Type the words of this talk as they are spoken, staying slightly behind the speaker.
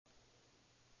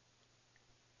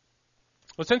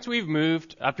Well, since we've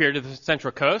moved up here to the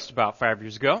Central Coast about 5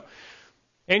 years ago,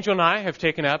 Angel and I have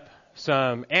taken up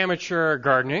some amateur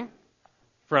gardening,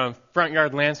 from front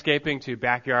yard landscaping to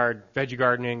backyard veggie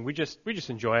gardening. We just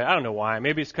enjoy it. I don't know why.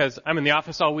 Maybe it's because I'm in the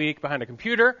office all week behind a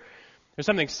computer. There's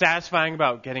something satisfying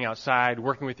about getting outside,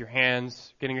 working with your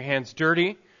hands, getting your hands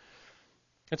dirty.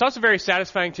 It's also very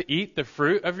satisfying to eat the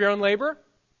fruit of your own labor.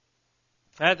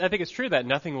 I think it's true that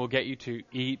nothing will get you to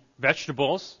eat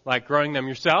vegetables like growing them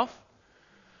yourself.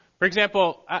 For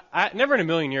example, I never in a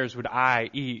million years would I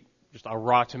eat just a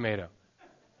raw tomato.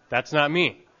 That's not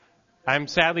me. I'm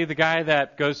sadly the guy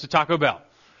that goes to Taco Bell.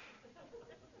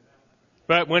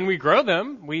 But when we grow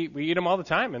them, we eat them all the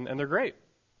time, and they're great.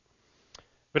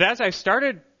 But as I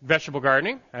started vegetable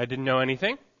gardening, I didn't know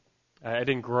anything. I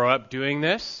didn't grow up doing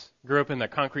this. Grew up in the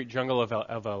concrete jungle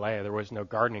of LA. There was no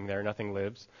gardening there. Nothing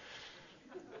lives.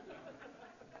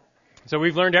 So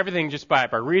we've learned everything just by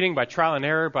reading, by trial and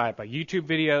error, by YouTube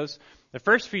videos. The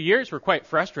first few years were quite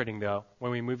frustrating, though,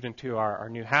 when we moved into our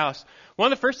new house.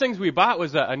 One of the first things we bought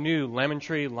was a new lemon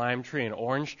tree, lime tree, and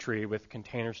orange tree with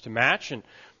containers to match. And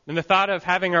the thought of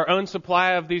having our own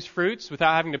supply of these fruits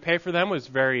without having to pay for them was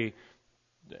very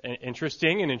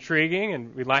interesting and intriguing,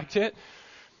 and we liked it.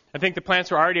 I think the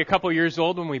plants were already a couple years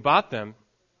old when we bought them.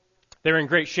 They were in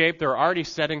great shape. They were already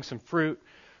setting some fruit.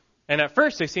 And at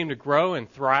first, they seemed to grow and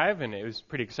thrive, and it was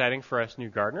pretty exciting for us new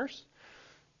gardeners.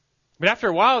 But after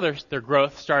a while, their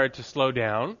growth started to slow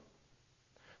down.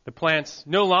 The plants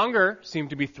no longer seemed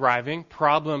to be thriving.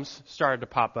 Problems started to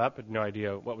pop up. I had no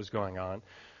idea what was going on.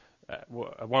 At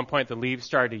one point, the leaves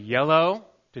started to yellow.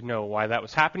 Didn't know why that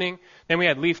was happening. Then we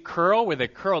had leaf curl, where they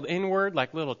curled inward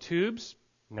like little tubes.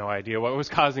 No idea what was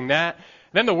causing that.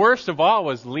 Then the worst of all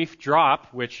was leaf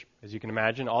drop, which, as you can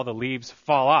imagine, all the leaves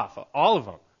fall off. All of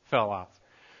them fell off.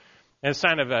 And a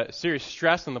sign of a serious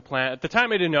stress on the plant. At the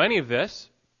time, I didn't know any of this.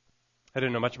 I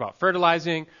didn't know much about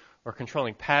fertilizing or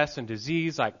controlling pests and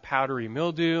disease like powdery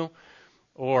mildew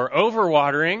or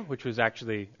overwatering, which was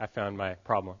actually, I found, my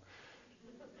problem.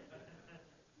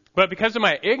 But because of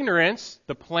my ignorance,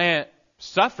 the plant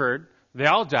suffered. They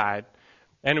all died.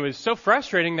 And it was so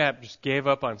frustrating that I just gave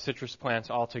up on citrus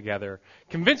plants altogether,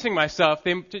 convincing myself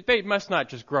they must not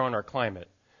just grow in our climate,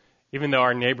 even though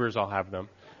our neighbors all have them.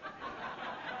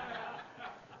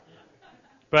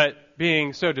 But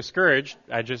being so discouraged,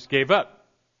 I just gave up.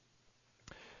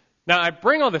 Now, I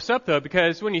bring all this up, though,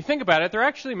 because when you think about it, there are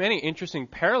actually many interesting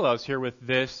parallels here with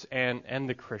this and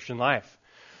the Christian life.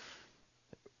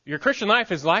 Your Christian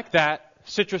life is like that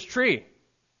citrus tree.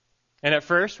 And at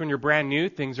first, when you're brand new,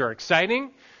 things are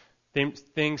exciting.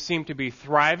 Things seem to be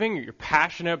thriving. You're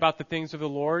passionate about the things of the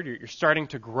Lord. You're starting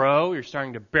to grow. You're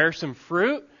starting to bear some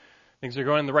fruit. Things are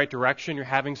going in the right direction. You're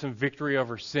having some victory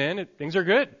over sin. Things are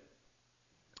good.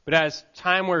 But as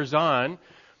time wears on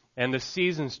and the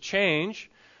seasons change,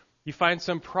 you find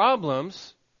some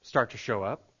problems start to show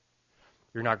up.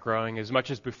 You're not growing as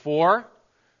much as before.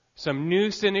 Some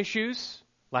new sin issues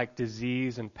like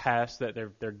disease and pests that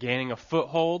they're gaining a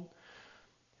foothold.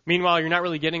 Meanwhile, you're not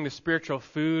really getting the spiritual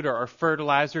food or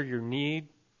fertilizer you need.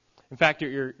 In fact,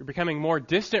 you're becoming more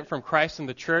distant from Christ and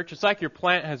the church. It's like your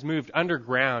plant has moved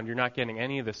underground. You're not getting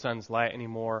any of the sun's light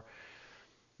anymore.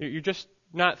 You're just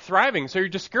not thriving, so you're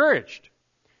discouraged.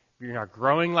 You're not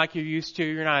growing like you used to.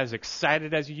 You're not as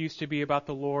excited as you used to be about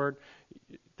the Lord.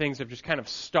 Things have just kind of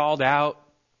stalled out.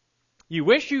 You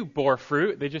wish you bore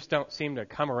fruit. They just don't seem to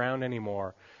come around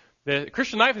anymore. The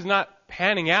Christian life is not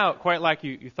panning out quite like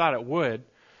you thought it would.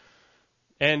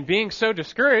 And being so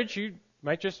discouraged, you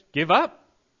might just give up.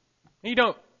 You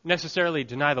don't necessarily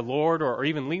deny the Lord or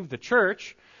even leave the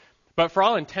church. But for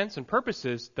all intents and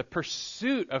purposes, the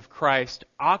pursuit of Christ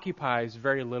occupies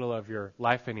very little of your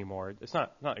life anymore. It's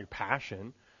not your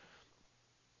passion.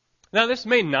 Now, this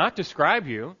may not describe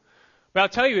you, but I'll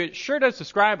tell you, it sure does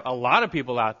describe a lot of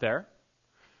people out there.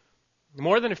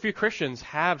 More than a few Christians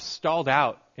have stalled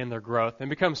out in their growth and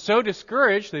become so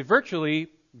discouraged they virtually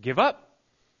give up.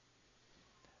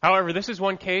 However, this is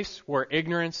one case where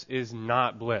ignorance is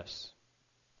not bliss.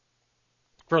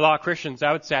 For a lot of Christians,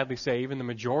 I would sadly say even the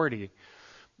majority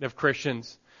of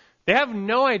Christians, they have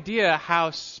no idea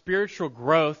how spiritual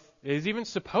growth is even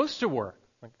supposed to work.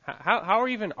 Like, how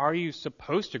even are you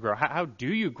supposed to grow? How do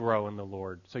you grow in the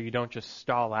Lord so you don't just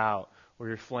stall out or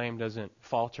your flame doesn't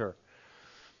falter?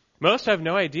 Most have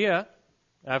no idea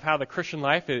of how the Christian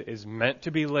life is meant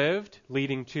to be lived,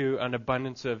 leading to an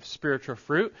abundance of spiritual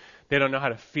fruit. They don't know how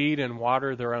to feed and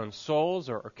water their own souls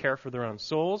or care for their own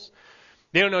souls.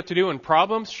 They don't know what to do when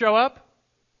problems show up.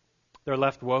 They're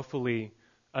left woefully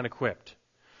unequipped.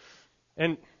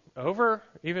 And over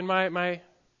even my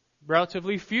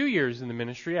relatively few years in the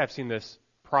ministry, I've seen this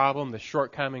problem, the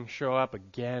shortcomings show up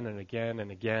again and again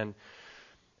and again.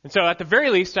 And so at the very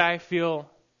least, I feel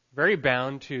very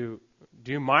bound to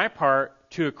do my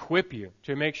part to equip you,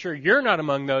 to make sure you're not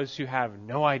among those who have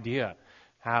no idea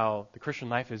how the Christian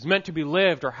life is meant to be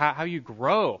lived, or how you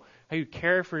grow, how you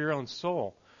care for your own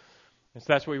soul. And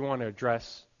so that's what we want to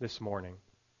address this morning.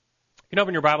 You can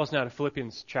open your Bibles now to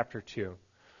Philippians chapter 2.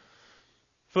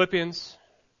 Philippians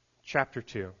chapter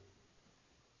 2.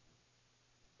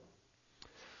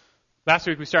 Last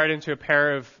week we started into a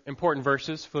pair of important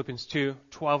verses, Philippians 2,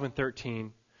 12 and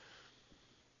 13.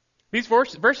 These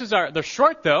verses they're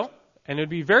short though, and it would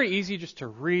be very easy just to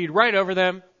read right over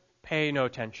them, pay no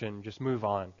attention, just move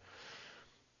on.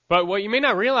 But what you may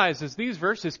not realize is these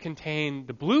verses contain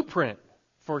the blueprint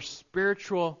for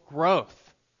spiritual growth.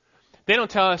 They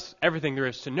don't tell us everything there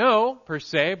is to know, per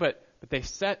se, but they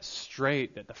set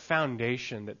straight that the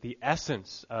foundation, that the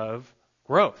essence of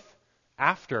growth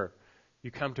after you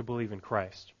come to believe in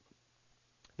Christ.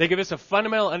 They give us a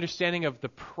fundamental understanding of the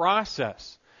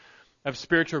process of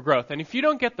spiritual growth. And if you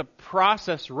don't get the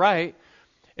process right,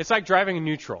 it's like driving in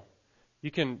neutral.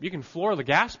 You can floor the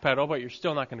gas pedal, but you're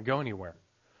still not going to go anywhere.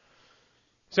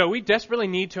 So we desperately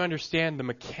need to understand the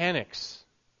mechanics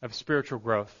of spiritual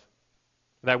growth,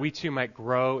 that we too might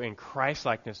grow in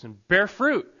Christ-likeness and bear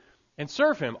fruit and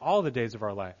serve Him all the days of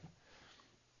our life.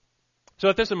 So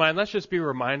with this in mind, let's just be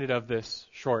reminded of this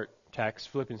short text,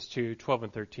 Philippians 2, 12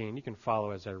 and 13. You can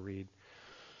follow as I read.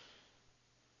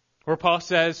 Where Paul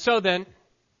says, "So then,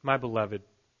 my beloved,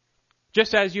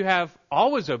 just as you have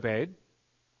always obeyed,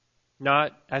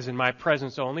 not as in my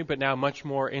presence only, but now much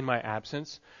more in my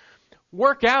absence,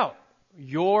 work out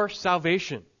your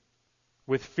salvation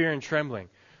with fear and trembling.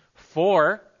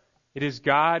 For it is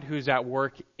God who is at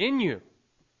work in you,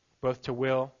 both to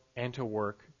will and to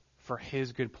work for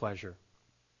His good pleasure."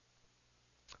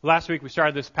 Last week we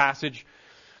started this passage.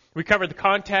 We covered the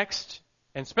context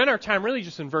and spent our time really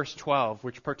just in verse 12,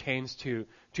 which pertains to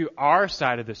our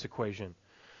side of this equation.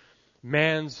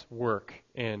 Man's work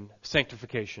in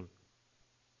sanctification.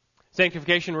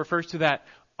 Sanctification refers to that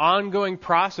ongoing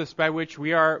process by which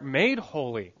we are made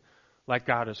holy like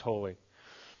God is holy.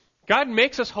 God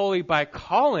makes us holy by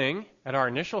calling at our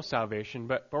initial salvation,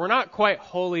 but we're not quite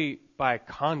holy by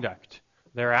conduct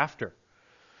thereafter.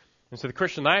 And so the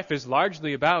Christian life is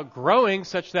largely about growing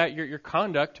such that your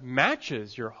conduct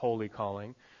matches your holy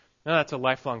calling. Now that's a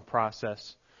lifelong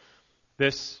process.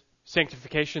 This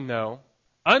sanctification, though,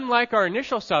 unlike our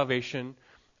initial salvation,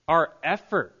 our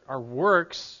effort, our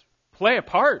works play a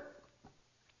part.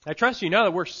 I trust you know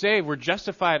that we're saved, we're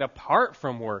justified apart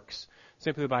from works,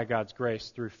 simply by God's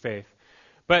grace through faith.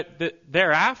 But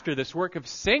thereafter, this work of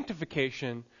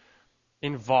sanctification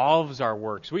involves our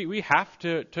works. We have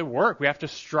to work. We have to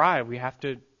strive. We have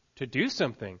to do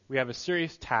something. We have a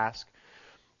serious task.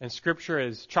 And Scripture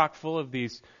is chock full of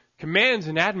these commands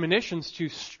and admonitions to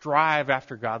strive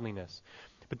after godliness.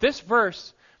 But this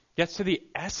verse gets to the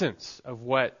essence of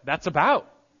what that's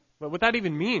about, what that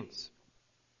even means.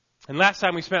 And last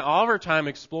time we spent all of our time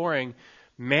exploring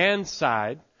man's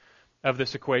side of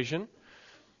this equation.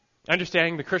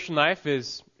 Understanding the Christian life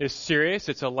is serious.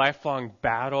 It's a lifelong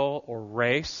battle or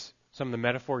race. Some of the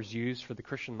metaphors used for the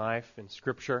Christian life in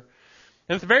Scripture.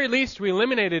 And at the very least, we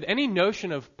eliminated any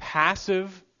notion of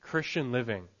passive Christian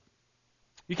living.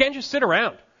 You can't just sit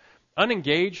around,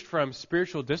 unengaged from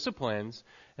spiritual disciplines,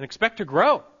 and expect to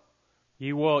grow.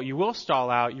 You will stall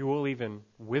out. You will even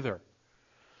wither.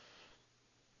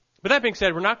 But that being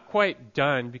said, we're not quite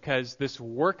done, because this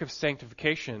work of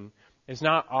sanctification is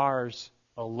not ours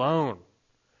alone.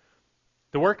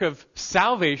 The work of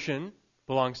salvation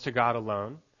belongs to God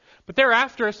alone. But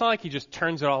thereafter, it's not like He just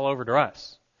turns it all over to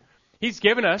us. He's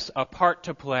given us a part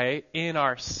to play in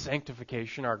our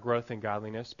sanctification, our growth in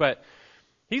godliness. But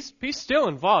He's still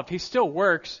involved. He still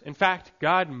works. In fact,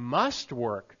 God must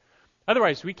work.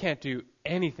 Otherwise, we can't do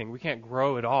anything. We can't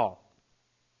grow at all.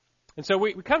 And so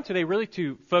we come today really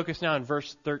to focus now on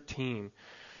verse 13,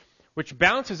 which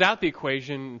balances out the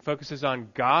equation and focuses on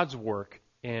God's work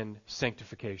in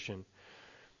sanctification.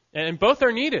 And both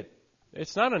are needed.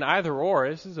 It's not an either or.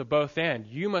 This is a both and.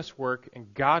 You must work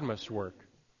and God must work.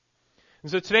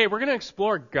 And so today we're going to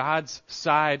explore God's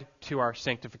side to our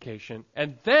sanctification.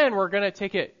 And then we're going to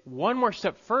take it one more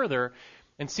step further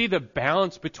and see the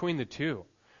balance between the two.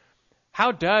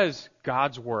 How does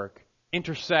God's work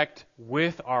intersect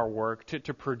with our work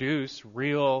to produce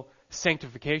real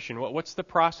sanctification? What's the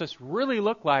process really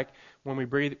look like when we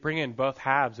bring in both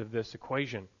halves of this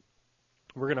equation?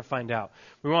 We're going to find out.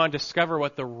 We want to discover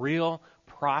what the real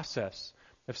process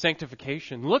of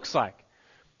sanctification looks like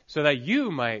so that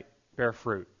you might bear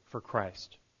fruit for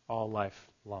Christ all life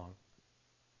long.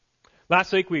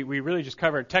 Last week we really just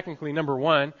covered technically number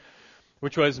 1,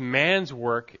 which was man's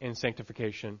work in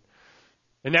sanctification.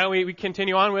 And now we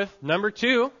continue on with number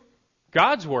 2,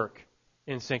 God's work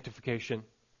in sanctification.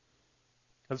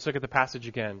 Let's look at the passage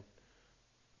again.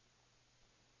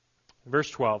 Verse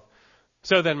 12.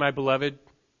 So then, my beloved,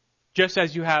 just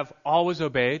as you have always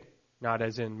obeyed, not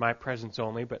as in my presence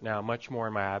only, but now much more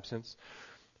in my absence,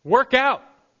 work out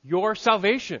your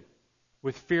salvation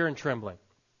with fear and trembling.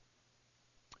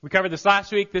 We covered this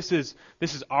last week. This is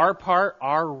our part,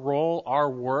 our role, our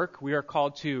work. We are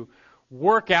called to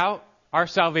work out our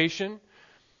salvation.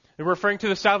 And we're referring to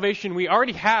the salvation we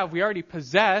already have, we already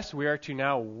possess. We are to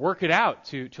now work it out,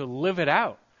 to live it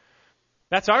out.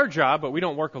 That's our job, but we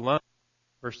don't work alone.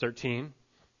 Verse 13.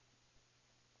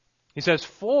 He says,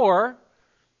 for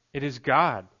it is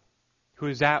God who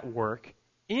is at work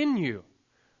in you,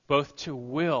 both to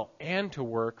will and to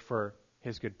work for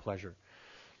His good pleasure.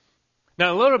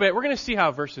 Now, in a little bit, we're going to see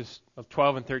how verses of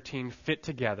 12 and 13 fit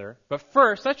together. But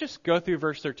first, let's just go through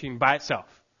verse 13 by itself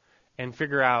and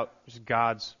figure out just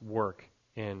God's work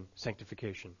in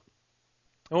sanctification.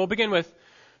 And we'll begin with,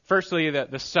 firstly,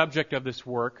 the subject of this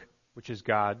work, which is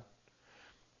God.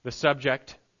 The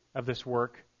subject of this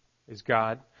work is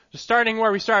God. Just starting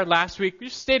where we started last week,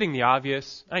 just stating the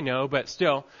obvious, I know, but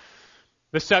still.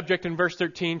 The subject in verse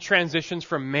 13 transitions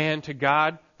from man to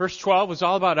God. Verse 12 was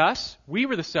all about us. We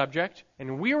were the subject,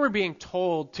 and we were being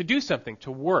told to do something,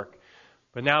 to work.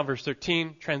 But now verse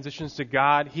 13 transitions to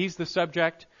God. He's the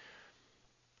subject,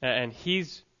 and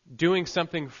He's doing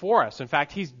something for us. In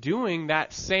fact, He's doing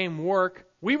that same work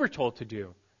we were told to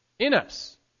do in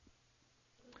us.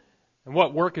 And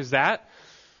what work is that?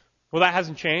 Well, that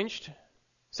hasn't changed.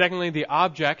 Secondly, the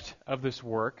object of this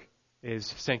work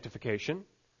is sanctification.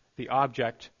 The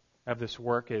object of this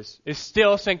work is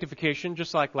still sanctification,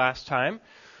 just like last time.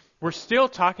 We're still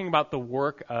talking about the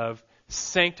work of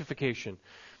sanctification.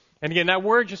 And again, that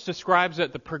word just describes the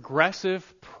progressive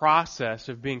process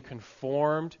of being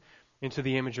conformed into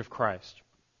the image of Christ.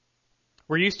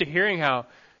 We're used to hearing how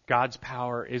God's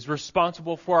power is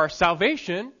responsible for our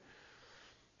salvation.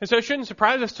 And so it shouldn't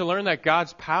surprise us to learn that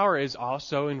God's power is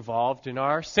also involved in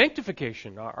our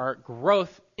sanctification, our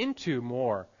growth into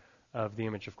more of the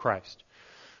image of Christ.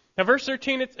 Now, verse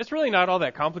 13, it's really not all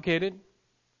that complicated.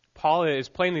 Paul is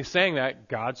plainly saying that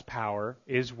God's power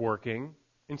is working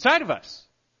inside of us.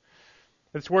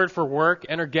 This word for work,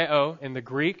 energeo in the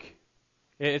Greek,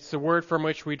 it's the word from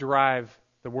which we derive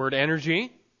the word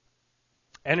energy.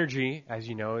 Energy, as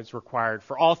you know, is required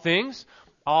for all things.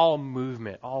 All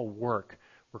movement, all work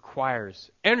requires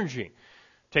energy.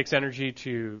 It takes energy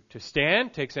to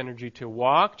stand, takes energy to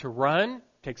walk, to run,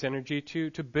 takes energy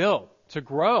to build, to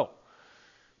grow.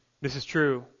 This is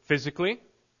true physically.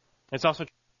 It's also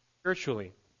true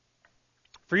spiritually.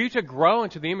 For you to grow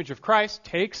into the image of Christ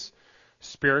takes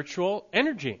spiritual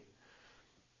energy.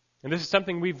 And this is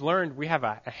something we've learned we have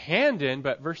a hand in,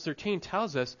 but verse 13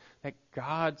 tells us that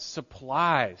God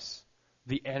supplies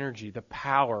the energy, the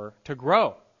power to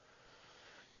grow.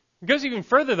 It goes even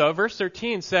further, though. Verse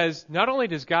 13 says, not only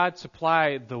does God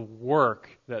supply the work,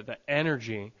 the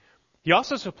energy, He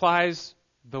also supplies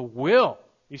the will.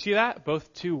 You see that?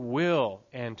 Both to will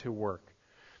and to work.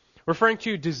 Referring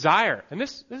to desire. And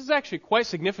this is actually quite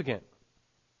significant.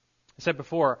 I said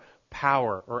before,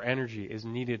 power or energy is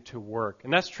needed to work.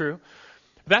 And that's true.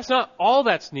 But that's not all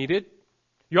that's needed.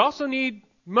 You also need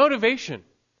motivation.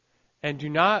 And do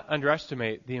not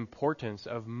underestimate the importance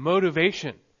of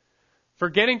motivation for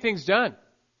getting things done.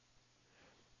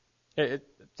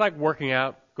 It's like working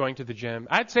out, going to the gym.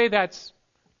 I'd say that's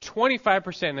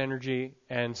 25% energy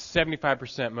and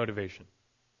 75% motivation.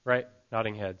 Right?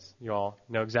 Nodding heads. You all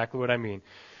know exactly what I mean.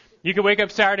 You can wake up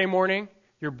Saturday morning,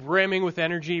 you're brimming with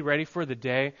energy, ready for the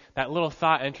day. That little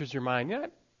thought enters your mind. Yeah,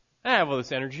 I have all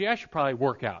this energy. I should probably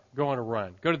work out, go on a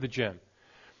run, go to the gym.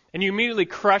 And you immediately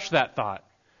crush that thought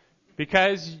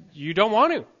because you don't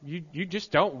want to. You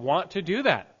just don't want to do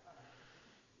that.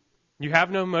 You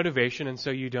have no motivation, and so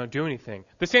you don't do anything.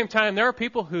 At the same time, there are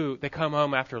people who, they come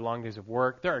home after long days of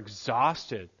work, they're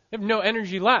exhausted. They have no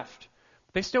energy left.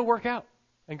 But they still work out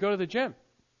and go to the gym.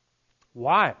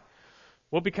 Why?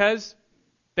 Well, because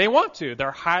they want to.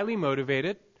 They're highly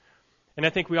motivated. And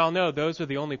I think we all know those are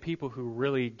the only people who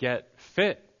really get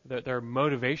fit. Their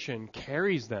motivation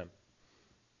carries them.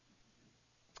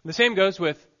 The same goes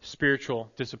with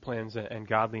spiritual disciplines and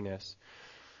godliness.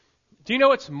 Do you know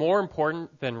what's more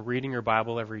important than reading your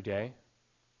Bible every day?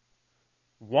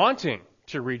 Wanting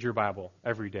to read your Bible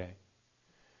every day.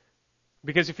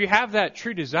 Because if you have that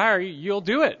true desire, you'll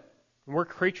do it. We're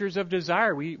creatures of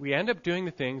desire. We end up doing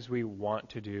the things we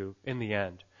want to do in the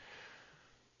end.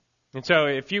 And so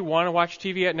if you want to watch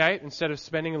TV at night instead of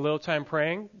spending a little time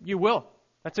praying, you will.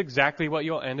 That's exactly what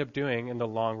you'll end up doing in the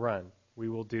long run. We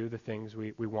will do the things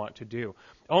we want to do.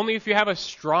 Only if you have a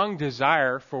strong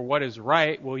desire for what is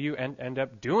right will you end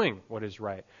up doing what is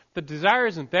right. If the desire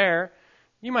isn't there,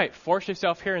 you might force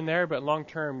yourself here and there, but long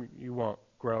term you won't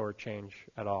grow or change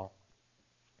at all.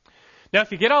 Now,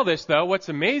 if you get all this, though, what's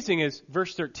amazing is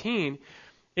verse 13,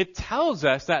 it tells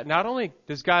us that not only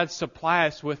does God supply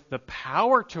us with the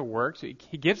power to work, so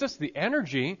He gives us the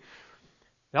energy,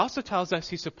 it also tells us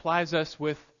He supplies us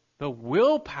with the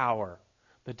willpower,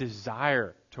 the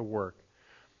desire to work,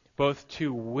 both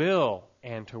to will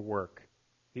and to work.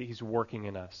 He's working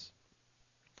in us.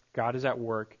 God is at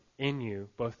work in you,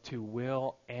 both to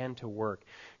will and to work.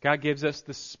 God gives us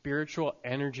the spiritual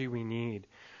energy we need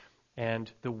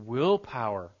and the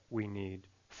willpower we need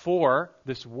for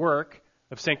this work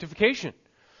of sanctification.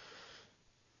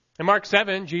 In Mark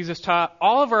 7, Jesus taught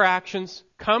all of our actions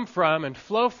come from and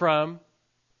flow from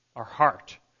our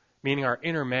heart, meaning our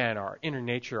inner man, our inner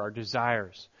nature, our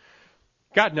desires.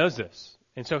 God knows this,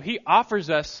 and so He offers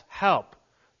us help,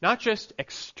 not just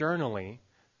externally,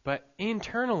 but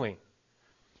internally.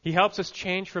 He helps us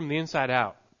change from the inside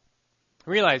out.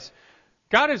 Realize,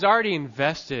 God has already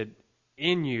invested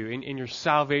in you, in your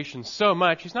salvation so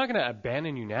much, He's not going to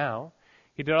abandon you now.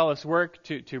 He did all this work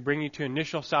to bring you to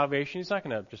initial salvation. He's not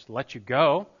going to just let you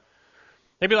go.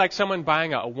 Maybe like someone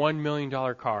buying a $1 million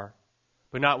car,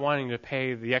 but not wanting to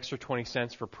pay the extra 20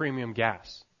 cents for premium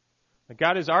gas. But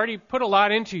God has already put a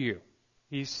lot into you.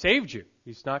 He's saved you.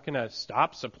 He's not going to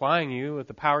stop supplying you with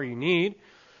the power you need.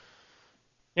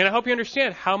 And I hope you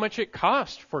understand how much it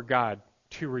cost for God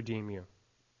to redeem you.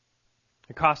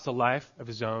 It cost the life of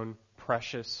His own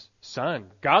precious Son,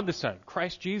 God the Son,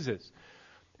 Christ Jesus,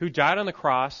 who died on the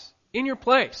cross in your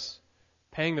place,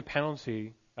 paying the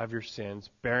penalty of your sins,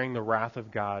 bearing the wrath of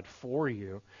God for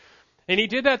you. And He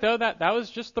did that, though, that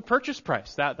was just the purchase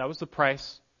price. That was the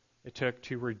price it took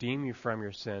to redeem you from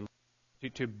your sin,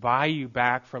 to buy you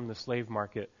back from the slave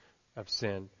market of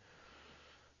sin.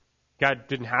 God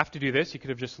didn't have to do this. He could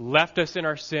have just left us in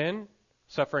our sin,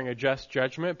 suffering a just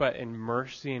judgment, but in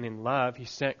mercy and in love, He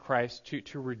sent Christ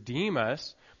to redeem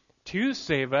us, to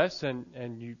save us,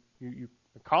 and you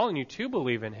calling you to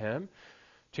believe in Him,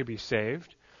 to be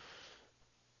saved.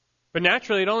 But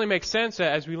naturally, it only makes sense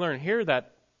as we learn here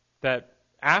that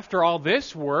after all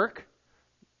this work,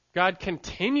 God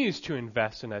continues to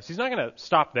invest in us. He's not going to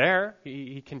stop there.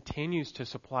 He continues to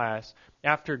supply us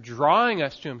after drawing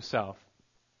us to Himself,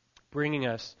 bringing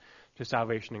us to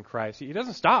salvation in Christ. He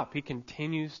doesn't stop. He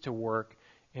continues to work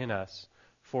in us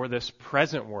for this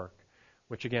present work,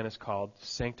 which again is called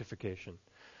sanctification.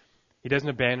 He doesn't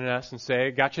abandon us and say,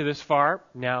 got you this far,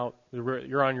 now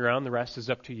you're on your own, the rest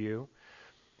is up to you.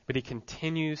 But He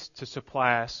continues to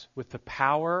supply us with the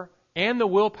power and the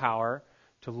willpower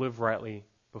to live rightly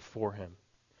before Him.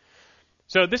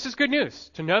 So this is good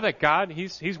news, to know that God,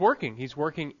 He's working. He's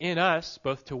working in us,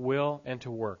 both to will and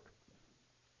to work.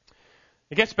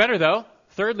 It gets better, though.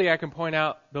 Thirdly, I can point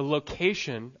out the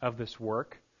location of this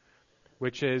work,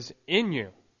 which is in you.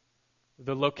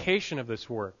 The location of this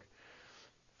work.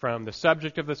 From the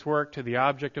subject of this work to the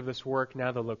object of this work,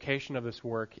 now the location of this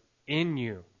work in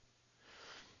you.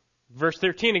 Verse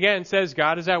 13 again says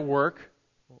God is at work,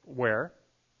 where?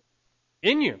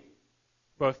 In you,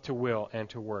 both to will and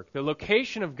to work. The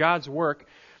location of God's work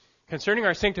concerning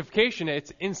our sanctification,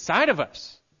 it's inside of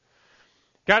us.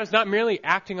 God is not merely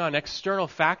acting on external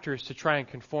factors to try and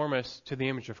conform us to the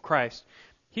image of Christ.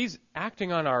 He's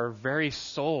acting on our very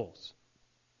souls.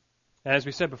 And as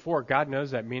we said before, God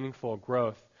knows that meaningful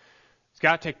growth has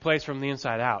got to take place from the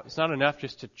inside out. It's not enough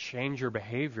just to change your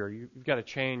behavior. You've got to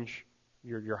change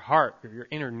your heart, your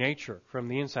inner nature from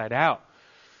the inside out.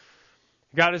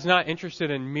 God is not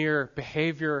interested in mere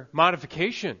behavior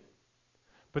modification,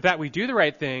 but that we do the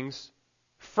right things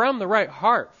from the right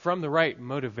heart, from the right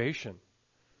motivation.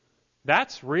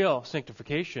 That's real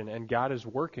sanctification, and God is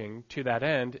working to that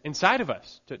end inside of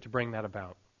us to bring that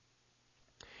about.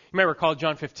 You may recall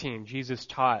John 15. Jesus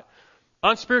taught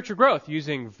on spiritual growth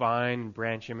using vine and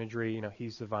branch imagery.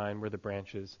 He's the vine, we're the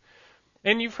branches.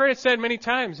 And you've heard it said many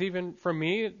times, even from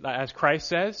me, as Christ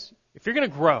says, if you're going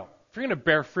to grow, if you're going to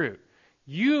bear fruit,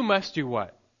 you must do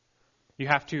what? You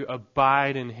have to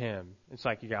abide in Him. It's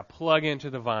like you got to plug into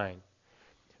the vine.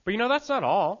 But that's not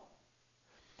all.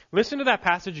 Listen to that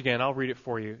passage again. I'll read it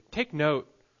for you. Take note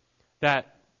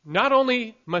that not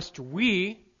only must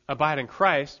we abide in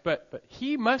Christ, but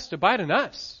He must abide in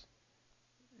us.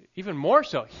 Even more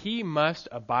so, He must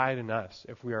abide in us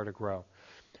if we are to grow.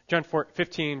 John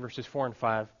 15, verses 4 and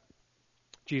 5,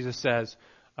 Jesus says,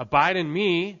 "Abide in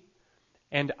me,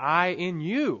 and I in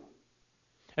you.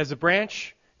 As a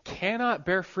branch cannot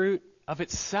bear fruit of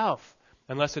itself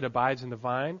unless it abides in the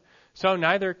vine, so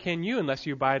neither can you unless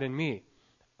you abide in me.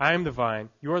 I am the vine,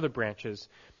 you are the branches.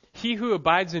 He who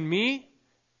abides in me,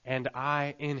 and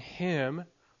I in him,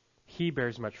 he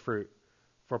bears much fruit.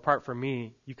 For apart from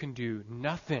me, you can do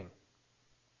nothing.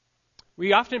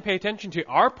 We often pay attention to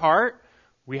our part.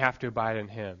 We have to abide in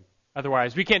him.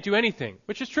 Otherwise, we can't do anything,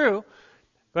 which is true.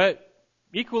 But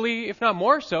equally, if not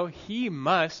more so, he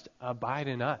must abide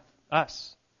in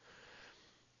us.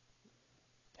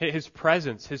 His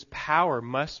presence, his power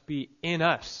must be in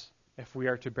us if we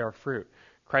are to bear fruit.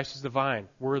 Christ is the vine.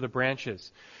 We're the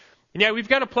branches. And yet we've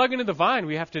got to plug into the vine.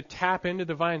 We have to tap into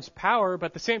the vine's power, but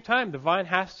at the same time, the vine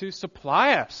has to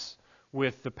supply us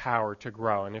with the power to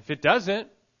grow. And if it doesn't,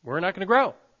 we're not going to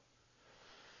grow.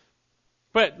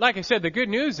 But like I said, the good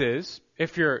news is,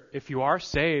 if you are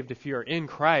saved, if you're in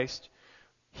Christ,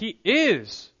 he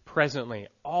is presently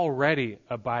already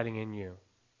abiding in you.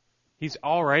 He's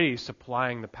already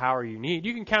supplying the power you need.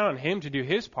 You can count on him to do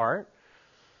his part.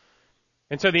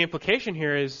 And so the implication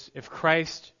here is, if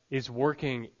Christ is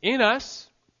working in us,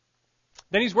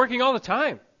 then he's working all the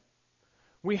time.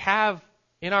 We have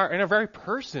in our very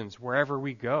persons, wherever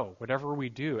we go, whatever we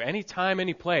do, any time,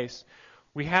 any place,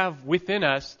 we have within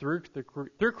us, through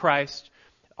Christ,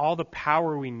 all the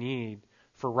power we need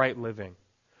for right living.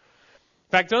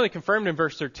 In fact, it's only confirmed in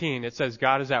verse 13. It says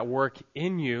God is at work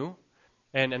in you.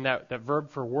 And that verb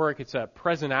for work, it's a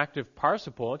present active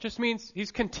participle. It just means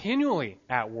he's continually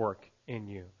at work in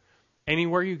you.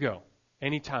 Anywhere you go,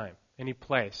 anytime, any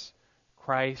place,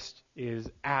 Christ is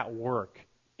at work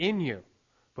in you,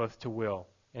 both to will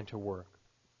and to work.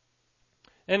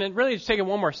 And then really, just taking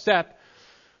one more step,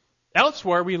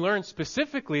 elsewhere we learn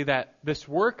specifically that this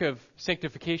work of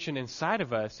sanctification inside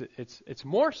of us, it's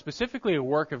more specifically a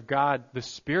work of God the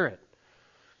Spirit.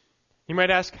 You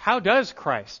might ask, how does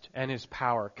Christ and his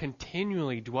power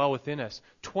continually dwell within us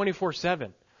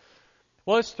 24/7?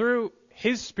 Well, it's through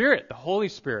his Spirit, the Holy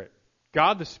Spirit,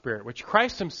 God the Spirit, which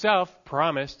Christ himself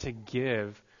promised to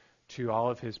give to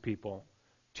all of his people,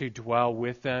 to dwell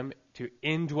with them, to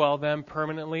indwell them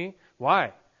permanently.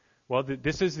 Why? Well,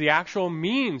 this is the actual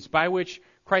means by which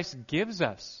Christ gives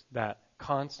us that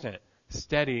constant,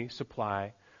 steady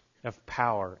supply of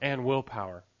power and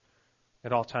willpower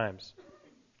at all times.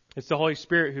 It's the Holy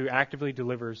Spirit who actively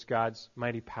delivers God's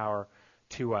mighty power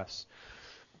to us.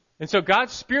 And so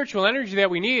God's spiritual energy that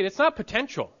we need, it's not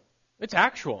potential. It's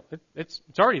actual. It's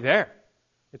already there.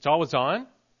 It's always on.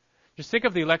 Just think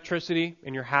of the electricity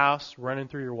in your house running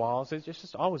through your walls. It's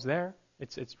just always there.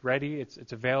 It's ready.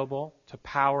 It's available to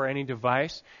power any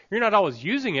device. You're not always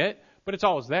using it, but it's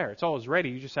always there. It's always ready.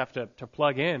 You just have to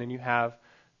plug in, and you have,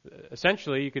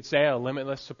 essentially, you could say, a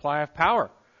limitless supply of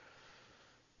power.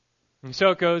 And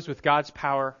so it goes with God's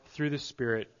power through the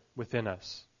Spirit within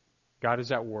us. God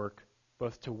is at work,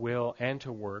 both to will and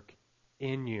to work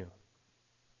in you.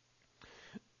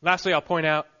 Lastly, I'll point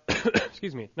out,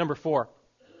 number 4,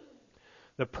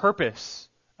 the purpose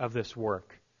of this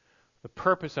work. The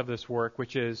purpose of this work,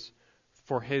 which is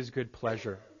for his good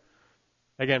pleasure.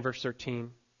 Again, verse 13.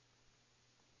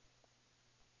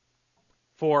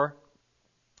 For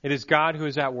it is God who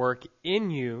is at work in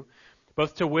you,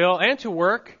 both to will and to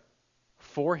work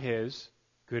for his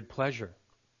good pleasure.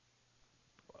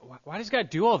 Why does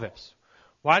God do all this?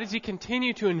 Why does he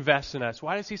continue to invest in us?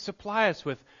 Why does he supply us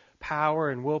with power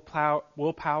and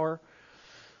willpower?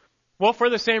 Well, for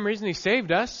the same reason he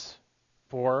saved us,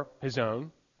 for his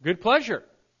own good pleasure.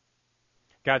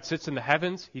 God sits in the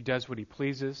heavens. He does what he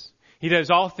pleases. He does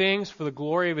all things for the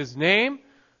glory of his name,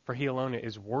 for he alone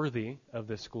is worthy of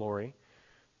this glory.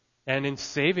 And in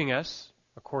saving us,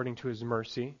 according to his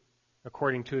mercy,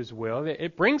 according to his will,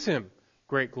 it brings him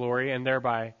great glory and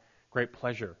thereby great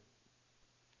pleasure.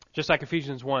 Just like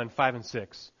Ephesians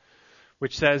 1:5-6,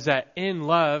 which says that in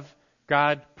love,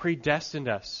 God predestined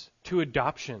us to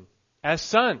adoption as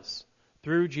sons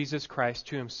through Jesus Christ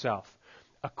to himself,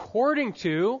 according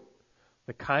to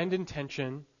the kind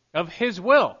intention of his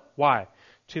will. Why?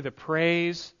 To the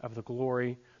praise of the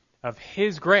glory of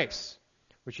his grace,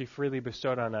 which he freely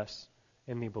bestowed on us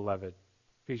in the beloved.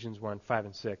 Ephesians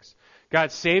 1:5-6.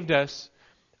 God saved us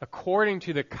according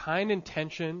to the kind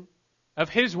intention of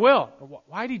his will.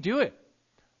 Why did he do it?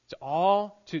 It's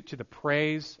all to the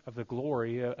praise of the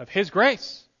glory of his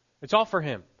grace. It's all for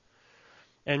him.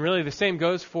 And really the same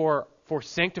goes for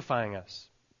sanctifying us.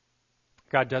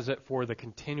 God does it for the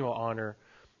continual honor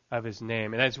of his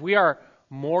name. And as we are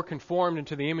more conformed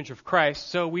into the image of Christ,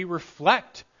 so we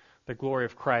reflect the glory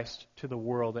of Christ to the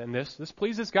world. And this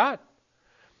pleases God.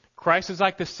 Christ is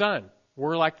like the sun.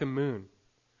 We're like the moon.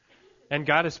 And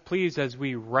God is pleased as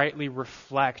we rightly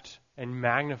reflect and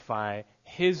magnify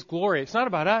His glory. It's not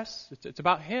about us, it's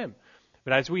about Him.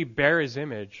 But as we bear His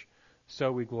image,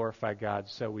 so we glorify God,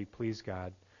 so we please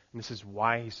God. And this is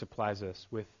why He supplies us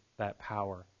with that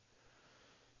power.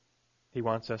 He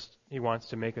wants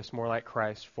to make us more like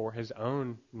Christ for His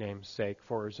own name's sake,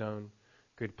 for His own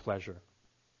good pleasure.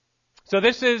 So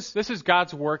this is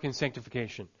God's work in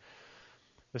sanctification.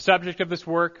 The subject of this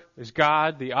work is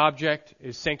God. The object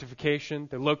is sanctification.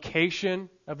 The location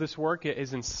of this work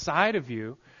is inside of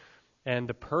you. And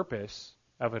the purpose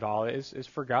of it all is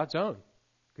for God's own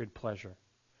good pleasure.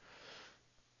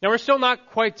 Now we're still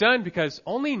not quite done because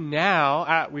only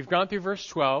now, we've gone through verse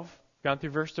 12, gone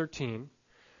through verse 13,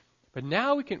 but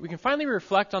now we can finally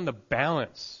reflect on the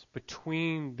balance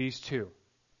between these two.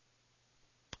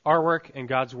 Our work and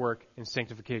God's work in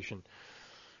sanctification.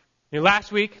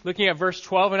 Last week, looking at verse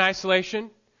 12 in isolation,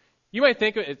 you might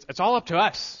think it's all up to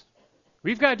us.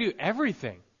 We've got to do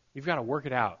everything. We've got to work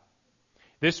it out.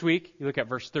 This week, you look at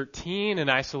verse 13 in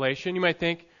isolation, you might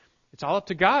think it's all up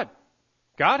to God.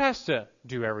 God has to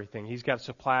do everything. He's got to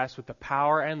supply us with the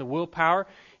power and the willpower.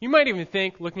 You might even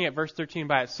think, looking at verse 13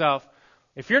 by itself,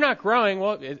 if you're not growing,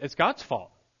 well, it's God's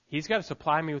fault. He's got to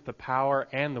supply me with the power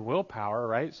and the willpower,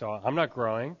 right? So I'm not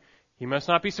growing. He must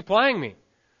not be supplying me.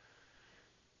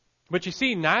 But you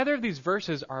see, neither of these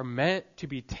verses are meant to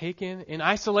be taken in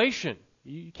isolation.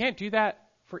 You can't do that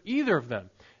for either of them.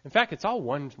 In fact, it's all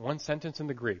one sentence in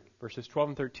the Greek. Verses 12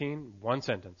 and 13, one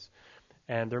sentence.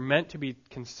 And they're meant to be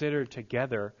considered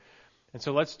together. And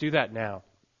so let's do that now.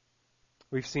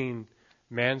 We've seen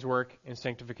man's work in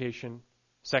sanctification.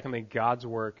 Secondly, God's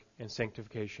work in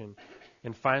sanctification.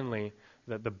 And finally,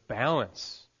 the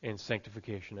balance in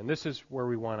sanctification. And this is where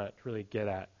we want to really get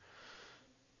at.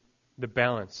 The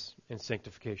balance in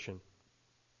sanctification.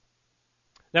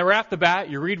 Now, right off the bat,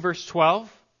 you read verse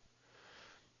 12,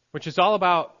 which is all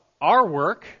about our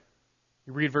work.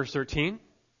 You read verse 13,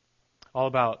 all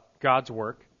about God's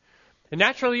work. And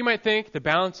naturally, you might think the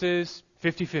balance is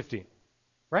 50-50,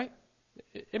 right?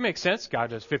 It makes sense.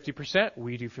 God does 50%.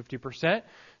 We do 50%.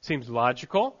 Seems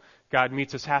logical. God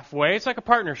meets us halfway. It's like a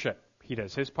partnership. He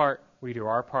does His part. We do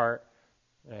our part.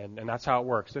 And that's how it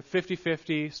works. So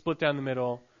 50-50, split down the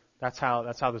middle. That's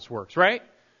how this works, right?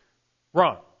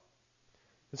 Wrong.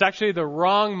 It's actually the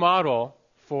wrong model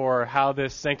for how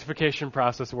this sanctification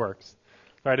process works.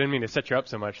 Sorry, I didn't mean to set you up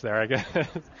so much there, I guess.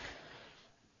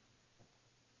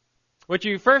 What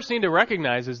you first need to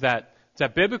recognize is that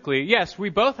biblically, yes, we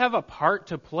both have a part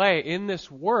to play in this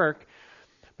work,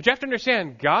 but you have to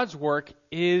understand God's work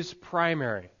is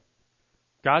primary.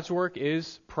 God's work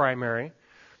is primary.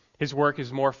 His work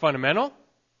is more fundamental.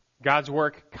 God's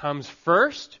work comes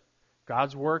first.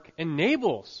 God's work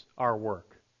enables our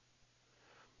work.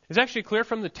 It's actually clear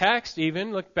from the text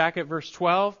even. Look back at verse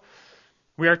 12.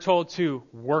 We are told to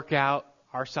work out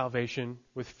our salvation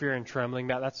with fear and trembling.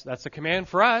 That's a command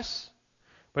for us.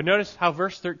 But notice how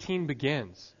verse 13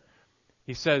 begins.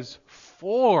 He says,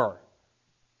 for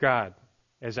God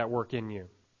is at work in you.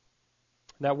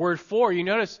 That word for, you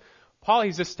notice, Paul,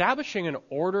 he's establishing an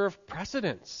order of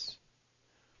precedence.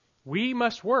 We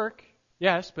must work,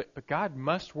 yes, but God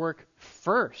must work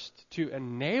first to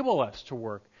enable us to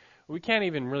work. We can't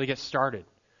even really get started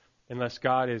unless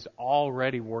God is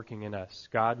already working in us.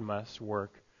 God must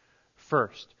work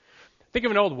first. Think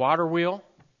of an old water wheel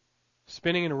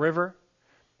spinning in a river.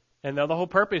 And the whole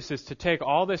purpose is to take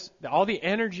all the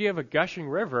energy of a gushing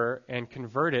river and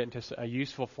convert it into a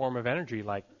useful form of energy,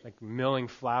 like milling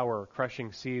flour or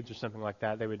crushing seeds or something like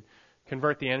that. They would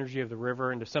convert the energy of the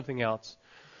river into something else.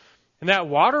 And that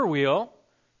water wheel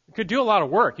could do a lot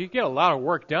of work. You could get a lot of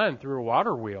work done through a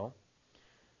water wheel,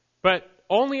 but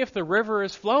only if the river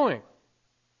is flowing.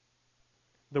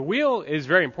 The wheel is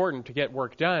very important to get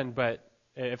work done, but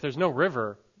if there's no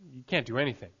river, you can't do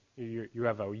anything. You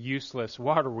have a useless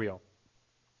water wheel.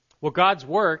 Well, God's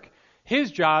work, His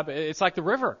job, it's like the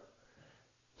river.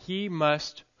 He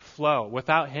must flow.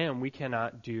 Without Him, we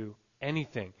cannot do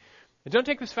anything. And don't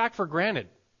take this fact for granted.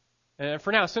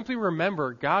 For now, simply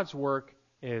remember God's work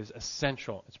is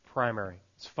essential. It's primary.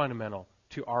 It's fundamental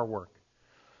to our work.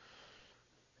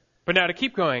 But now to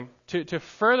keep going, to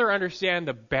further understand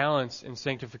the balance in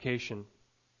sanctification,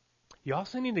 you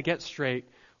also need to get straight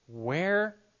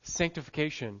where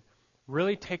sanctification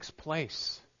really takes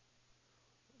place,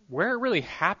 where it really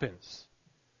happens.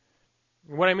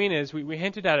 What I mean is, we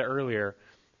hinted at it earlier.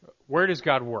 Where does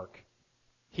God work?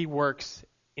 He works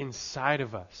inside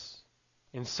of us.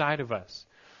 Inside of us.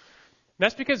 And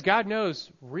that's because God knows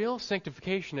real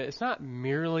sanctification, it's not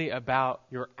merely about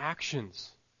your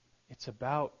actions. It's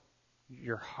about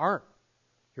your heart,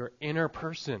 your inner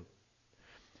person.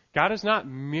 God is not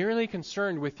merely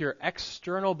concerned with your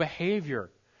external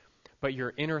behavior, but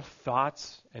your inner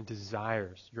thoughts and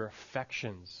desires, your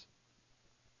affections.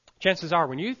 Chances are,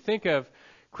 when you think of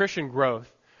Christian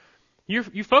growth,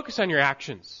 you focus on your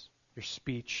actions, your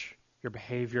speech, your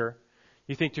behavior.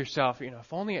 You think to yourself,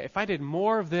 if I did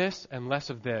more of this and less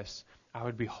of this, I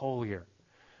would be holier.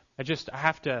 I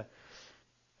have to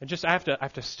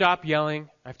stop yelling.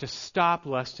 I have to stop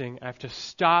lusting. I have to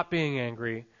stop being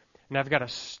angry. And I've got to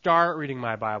start reading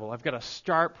my Bible. I've got to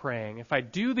start praying. If I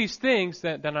do these things,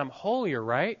 then I'm holier,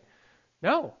 right?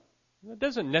 No, that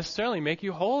doesn't necessarily make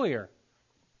you holier.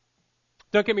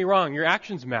 Don't get me wrong, your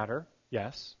actions matter.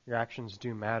 Yes, your actions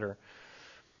do matter.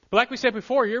 But like we said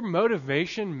before, your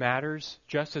motivation matters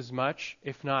just as much,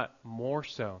 if not more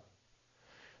so.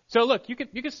 So look, you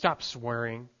could stop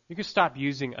swearing. You could stop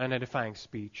using unedifying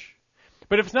speech.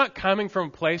 But if it's not coming from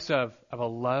a place of a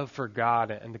love for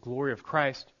God and the glory of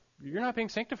Christ, you're not being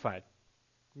sanctified.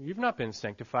 You've not been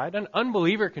sanctified. An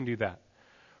unbeliever can do that.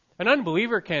 An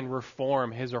unbeliever can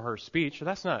reform his or her speech.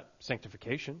 That's not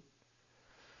sanctification.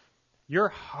 Your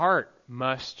heart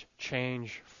must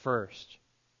change first.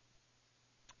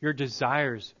 Your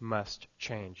desires must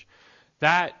change.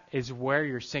 That is where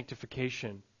your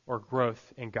sanctification or growth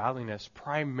in godliness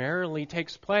primarily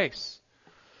takes place.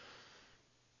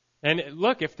 And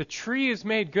look, if the tree is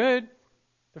made good,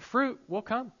 the fruit will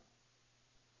come.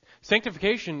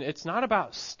 Sanctification, it's not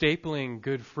about stapling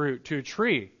good fruit to a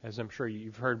tree, as I'm sure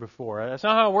you've heard before. That's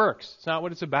not how it works. It's not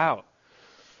what it's about.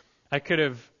 I could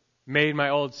have made my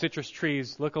old citrus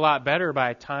trees look a lot better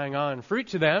by tying on fruit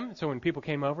to them. So when people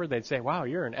came over, they'd say, wow,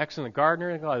 you're an excellent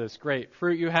gardener. Look at all this great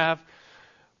fruit you have.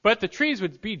 But the trees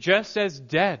would be just as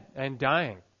dead and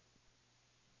dying.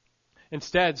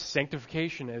 Instead,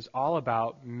 sanctification is all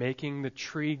about making the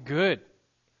tree good,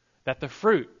 that the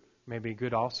fruit may be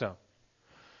good also.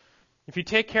 If you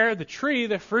take care of the tree,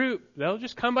 the fruit, they'll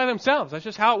just come by themselves. That's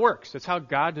just how it works. That's how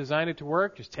God designed it to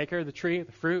work. Just take care of the tree,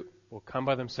 the fruit will come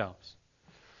by themselves.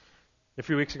 A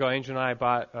few weeks ago, Angel and I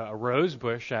bought a rose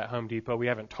bush at Home Depot. We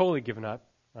haven't totally given up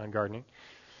on gardening.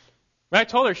 But I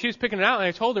told her, she was picking it out, and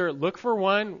I told her, look for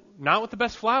one not with the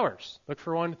best flowers. Look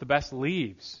for one with the best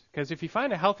leaves. Because if you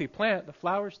find a healthy plant, the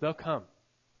flowers, they'll come.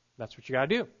 That's what you got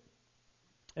to do.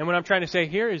 And what I'm trying to say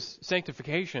here is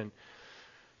sanctification.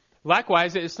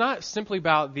 Likewise, it's not simply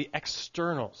about the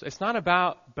externals. It's not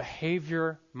about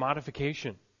behavior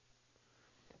modification.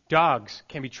 Dogs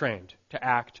can be trained to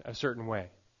act a certain way.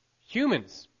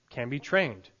 Humans can be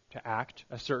trained to act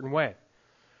a certain way.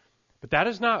 But that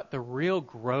is not the real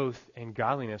growth in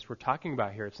godliness we're talking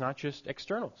about here. It's not just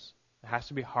externals. It has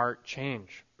to be heart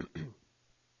change.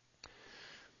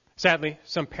 Sadly,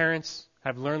 some parents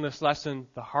have learned this lesson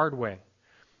the hard way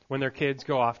when their kids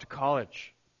go off to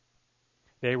college.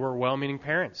 They were well-meaning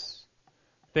parents.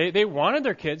 They wanted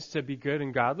their kids to be good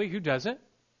and godly. Who doesn't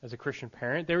as a Christian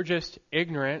parent? They were just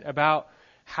ignorant about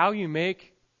how you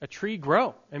make a tree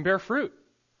grow and bear fruit.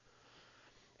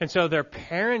 And so their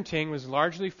parenting was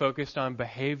largely focused on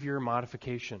behavior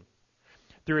modification.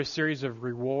 Through a series of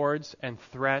rewards and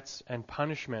threats and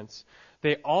punishments,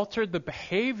 they altered the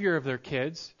behavior of their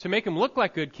kids to make them look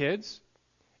like good kids,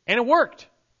 and it worked.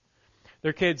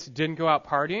 Their kids didn't go out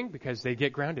partying because they'd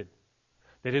get grounded.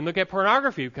 They didn't look at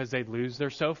pornography because they'd lose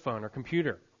their cell phone or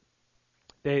computer.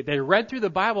 They read through the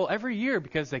Bible every year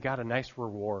because they got a nice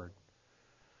reward.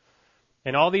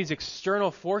 And all these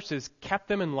external forces kept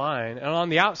them in line. And on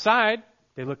the outside,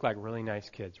 they look like really nice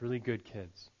kids, really good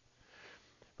kids.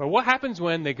 But what happens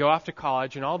when they go off to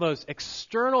college and all those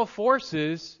external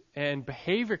forces and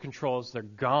behavior controls, they're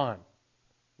gone?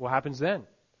 What happens then?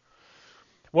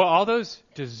 Well, all those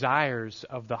desires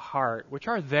of the heart, which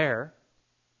are there,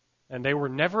 and they were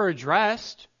never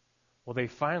addressed, well, they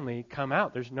finally come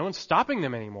out. There's no one stopping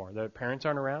them anymore. The parents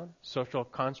aren't around. Social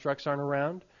constructs aren't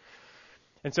around.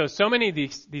 And so many of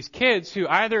these kids who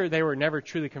either they were never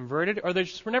truly converted or they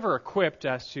just were never equipped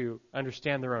as to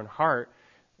understand their own heart,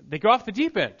 they go off the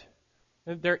deep end.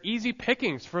 They're easy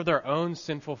pickings for their own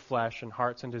sinful flesh and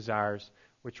hearts and desires,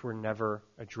 which were never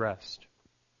addressed.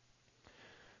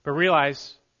 But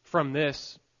realize from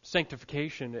this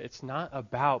sanctification, it's not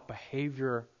about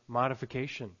behavior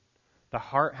modification. The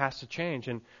heart has to change.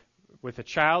 And with a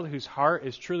child whose heart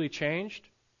is truly changed,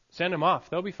 send them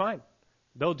off. They'll be fine.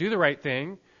 They'll do the right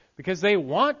thing because they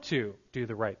want to do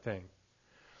the right thing.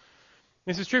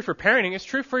 This is true for parenting. It's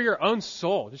true for your own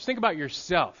soul. Just think about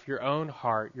yourself, your own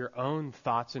heart, your own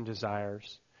thoughts and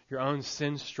desires, your own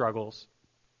sin struggles.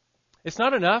 It's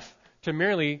not enough to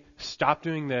merely stop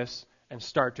doing this and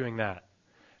start doing that.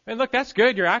 And look, that's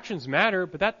good. Your actions matter,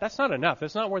 but that's not enough.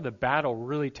 That's not where the battle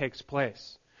really takes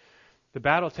place. The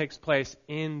battle takes place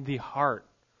in the heart.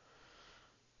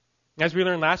 As we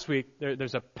learned last week,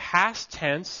 there's a past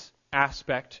tense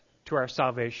aspect to our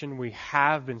salvation. We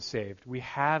have been saved. We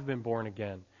have been born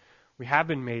again. We have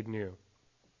been made new.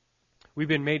 We've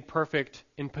been made perfect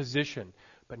in position,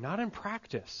 but not in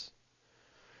practice.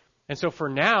 And so for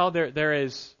now, there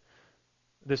is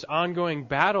this ongoing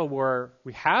battle where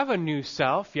we have a new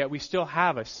self, yet we still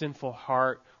have a sinful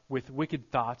heart with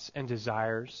wicked thoughts and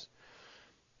desires.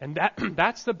 And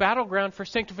that's the battleground for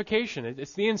sanctification.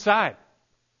 It's the inside.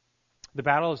 The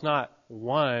battle is not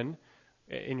won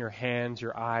in your hands,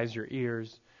 your eyes, your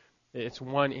ears. It's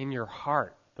won in your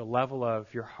heart, the level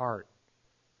of your heart.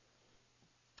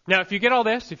 Now, if you get all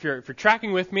this, if you're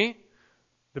tracking with me,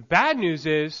 the bad news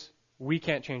is we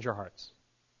can't change our hearts.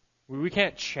 We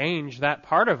can't change that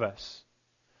part of us.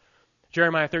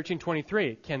 Jeremiah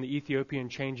 13:23, can the Ethiopian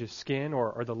change his skin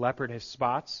or the leopard his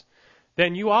spots?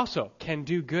 Then you also can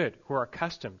do good who are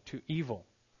accustomed to evil.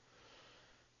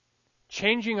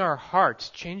 Changing our hearts,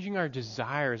 changing our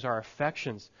desires, our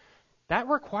affections, that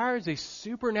requires a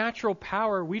supernatural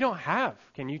power we don't have.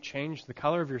 Can you change the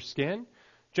color of your skin?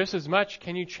 Just as much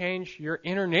can you change your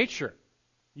inner nature.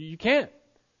 You can't.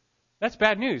 That's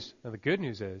bad news. Now, the good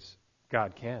news is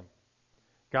God can.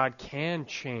 God can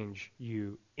change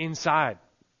you inside.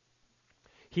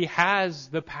 He has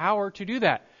the power to do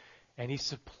that, and He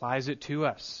supplies it to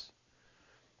us.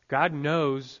 God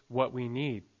knows what we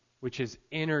need, which is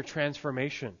inner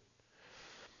transformation.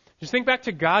 Just think back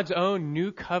to God's own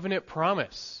new covenant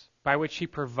promise by which He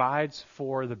provides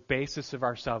for the basis of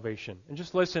our salvation. And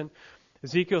just listen,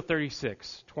 Ezekiel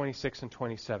 36, 26 and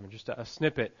 27, just a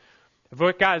snippet of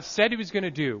what God said He was going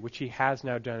to do, which He has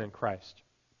now done in Christ.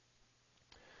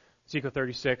 Ezekiel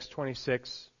 36,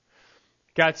 26,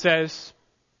 God says,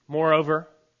 moreover,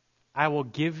 I will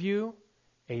give you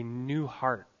a new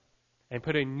heart and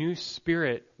put a new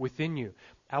spirit within you.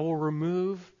 I will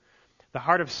remove the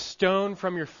heart of stone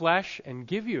from your flesh and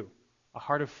give you a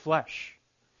heart of flesh.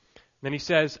 And then He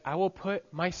says, I will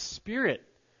put my spirit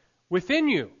within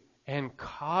you and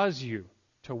cause you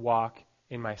to walk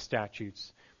in my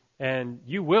statutes. And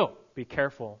you will be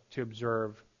careful to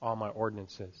observe all my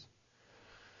ordinances.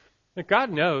 Now,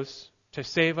 God knows to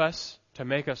save us, to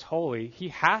make us holy, He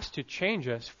has to change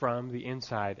us from the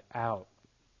inside out.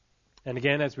 And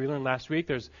again, as we learned last week,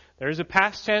 there's a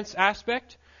past tense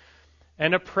aspect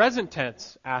and a present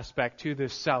tense aspect to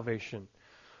this salvation.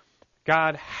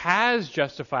 God has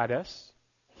justified us.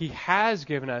 He has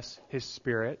given us His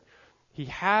Spirit. He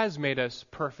has made us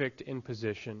perfect in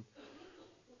position.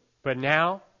 But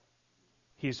now,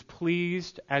 He's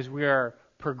pleased as we are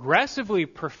progressively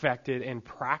perfected in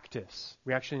practice.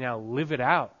 We actually now live it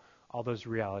out, all those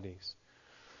realities.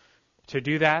 To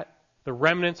do that, the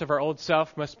remnants of our old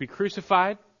self must be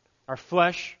crucified. Our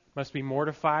flesh must be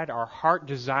mortified. Our heart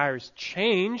desires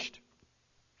changed.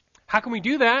 How can we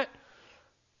do that?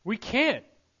 We can't.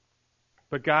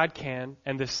 But God can.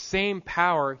 And the same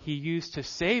power He used to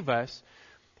save us,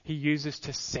 He uses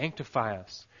to sanctify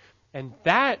us. And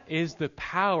that is the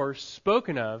power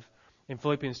spoken of in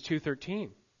Philippians 2:13.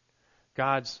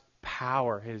 God's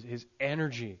power, His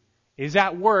energy, is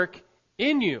at work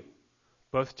in you,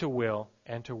 both to will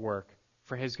and to work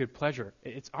for His good pleasure.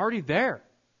 It's already there,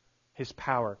 His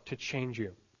power to change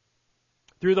you.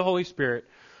 Through the Holy Spirit,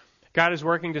 God is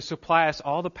working to supply us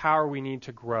all the power we need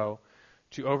to grow,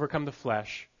 to overcome the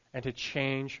flesh, and to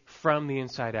change from the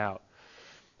inside out.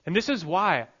 And this is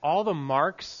why all the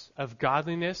marks of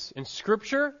godliness in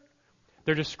Scripture,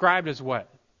 they're described as what?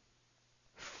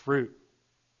 Fruit.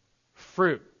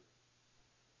 Fruit.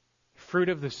 Fruit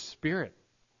of the Spirit.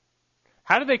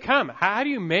 How do they come? How do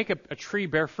you make a tree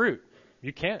bear fruit?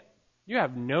 You can't. You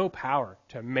have no power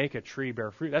to make a tree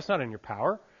bear fruit. That's not in your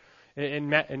power.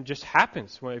 It just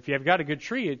happens. Well, if you've got a good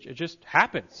tree, it just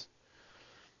happens.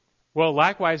 Well,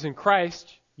 likewise in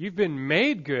Christ, you've been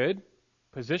made good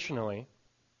positionally,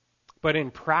 but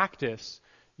in practice,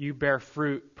 you bear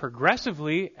fruit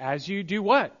progressively as you do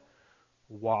what?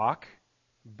 Walk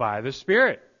by the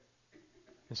Spirit.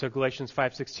 And so Galatians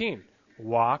 5:16,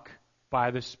 walk by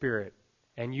the Spirit,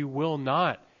 and you will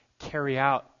not carry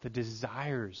out the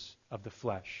desires of the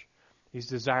flesh. These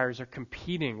desires are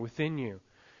competing within you.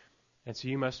 And so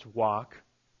you must walk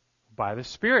by the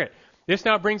Spirit. This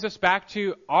now brings us back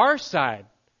to our side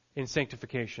in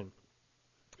sanctification.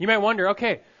 You might wonder,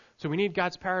 okay, so we need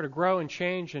God's power to grow and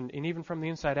change and even from the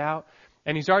inside out.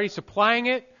 And He's already supplying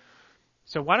it.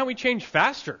 So why don't we change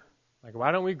faster? Like,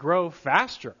 why don't we grow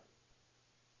faster?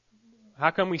 How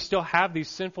come we still have these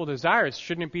sinful desires?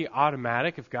 Shouldn't it be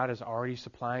automatic if God is already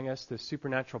supplying us this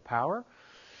supernatural power?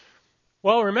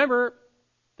 Well, remember,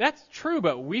 That's true,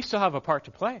 but we still have a part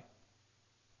to play.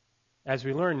 As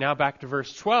we learn now back to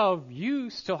verse 12, you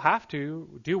still have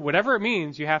to do whatever it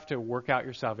means. You have to work out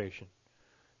your salvation.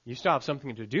 You still have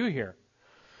something to do here.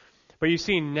 But you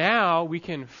see, now we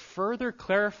can further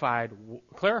clarify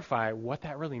what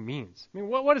that really means. I mean,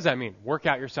 what does that mean? Work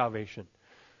out your salvation.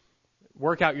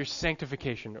 Work out your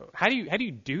sanctification. How do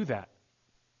you do that?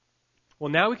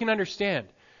 Well, now we can understand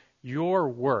your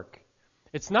work.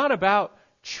 It's not about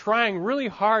trying really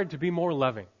hard to be more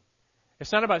loving.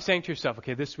 It's not about saying to yourself,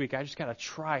 okay, this week I just got to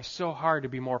try so hard to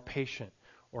be more patient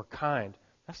or kind.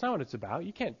 That's not what it's about.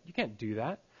 You can't do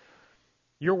that.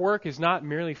 Your work is not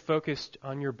merely focused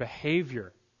on your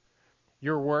behavior.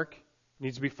 Your work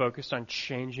needs to be focused on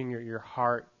changing your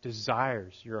heart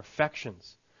desires, your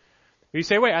affections. But you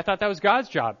say, wait, I thought that was God's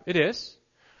job. It is.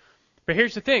 But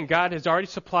here's the thing. God has already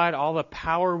supplied all the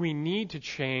power we need to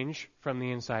change from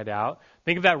the inside out.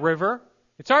 Think of that river.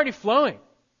 It's already flowing.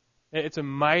 It's a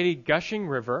mighty gushing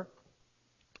river.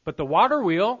 But the water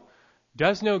wheel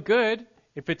does no good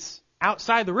if it's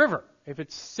outside the river, if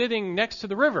it's sitting next to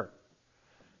the river.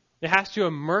 It has to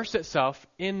immerse itself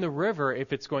in the river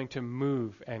if it's going to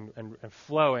move and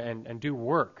flow and do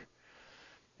work.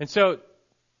 And so,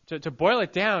 to boil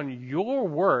it down, your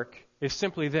work is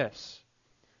simply this: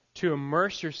 to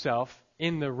immerse yourself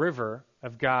in the river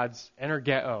of God's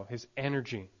energeo, His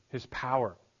energy, His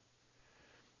power.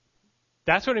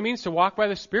 That's what it means to walk by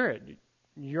the Spirit.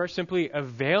 You're simply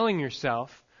availing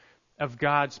yourself of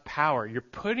God's power. You're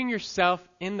putting yourself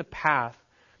in the path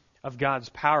of God's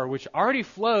power, which already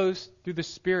flows through the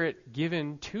Spirit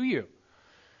given to you.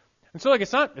 And so,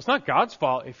 it's not God's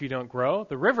fault if you don't grow.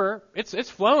 The river, it's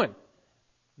flowing,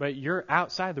 but you're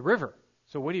outside the river.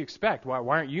 So what do you expect? Why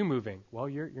aren't you moving? Well,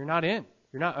 you're not in.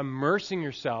 You're not immersing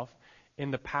yourself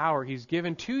in the power He's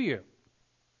given to you.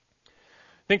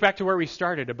 Think back to where we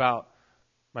started about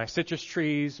my citrus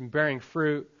trees and bearing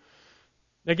fruit.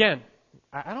 Again,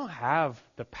 I don't have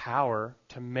the power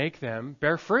to make them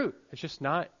bear fruit. It's just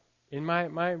not in my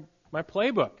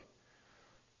playbook.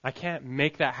 I can't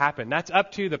make that happen. That's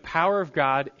up to the power of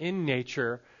God in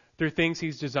nature through things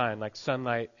He's designed, like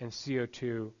sunlight and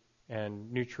CO2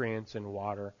 and nutrients and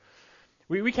water.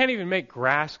 We can't even make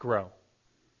grass grow.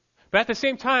 But at the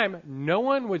same time, no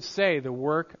one would say the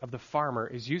work of the farmer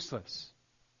is useless.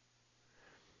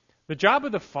 The job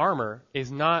of the farmer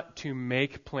is not to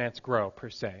make plants grow, per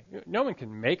se. No one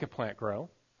can make a plant grow.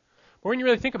 But when you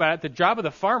really think about it, the job of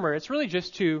the farmer, it's really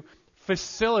just to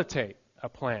facilitate a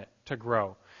plant to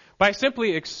grow by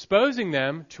simply exposing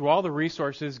them to all the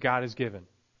resources God has given.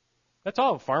 That's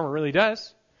all a farmer really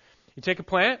does. You take a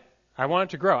plant, I want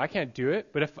it to grow. I can't do it,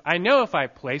 but if I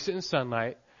place it in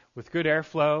sunlight with good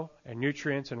airflow and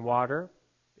nutrients and water,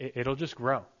 it'll just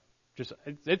grow.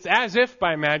 It's as if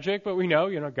by magic, but we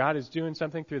know, God is doing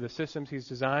something through the systems He's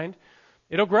designed.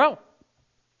 It'll grow.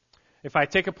 If I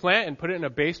take a plant and put it in a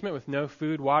basement with no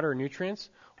food, water, or nutrients,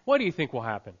 what do you think will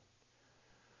happen?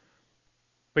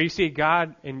 But you see,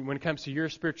 God, when it comes to your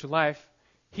spiritual life,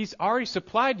 He's already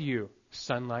supplied you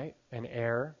sunlight and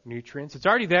air, nutrients. It's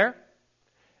already there.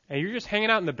 And you're just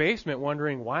hanging out in the basement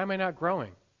wondering, why am I not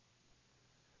growing?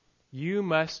 You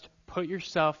must put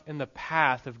yourself in the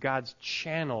path of God's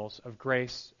channels of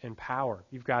grace and power.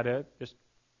 You've got to just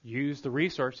use the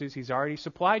resources He's already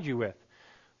supplied you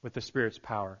with the Spirit's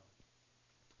power.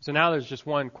 So now there's just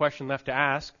one question left to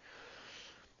ask.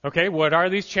 Okay, what are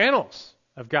these channels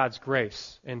of God's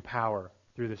grace and power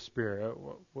through the Spirit?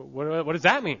 What does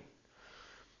that mean?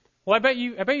 Well, I bet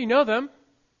you know them.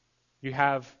 You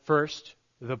have first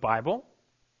the Bible.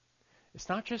 It's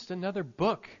not just another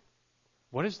book.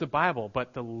 What is the Bible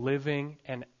but the living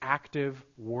and active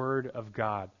Word of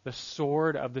God, the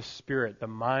sword of the Spirit, the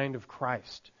mind of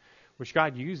Christ, which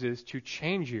God uses to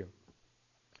change you.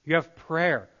 You have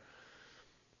prayer,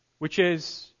 which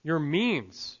is your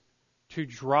means to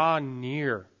draw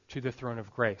near to the throne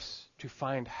of grace, to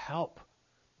find help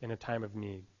in a time of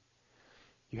need.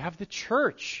 You have the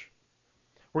church,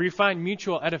 where you find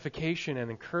mutual edification and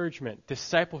encouragement,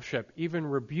 discipleship, even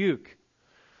rebuke.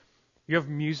 You have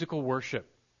musical worship,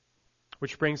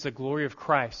 which brings the glory of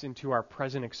Christ into our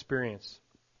present experience.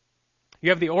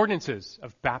 You have the ordinances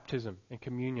of baptism and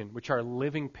communion, which are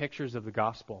living pictures of the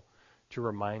gospel to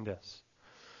remind us.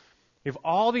 You have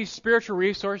all these spiritual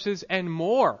resources and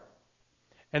more.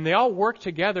 And they all work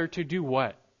together to do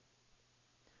what?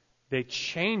 They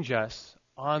change us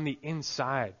on the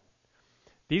inside.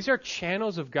 These are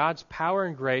channels of God's power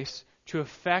and grace to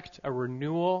effect a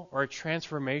renewal or a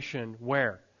transformation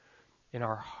where? In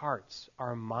our hearts,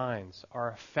 our minds,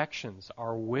 our affections,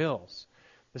 our wills.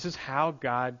 This is how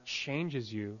God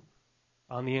changes you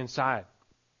on the inside.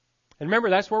 And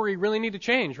remember, that's where we really need to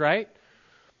change, right?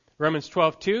 Romans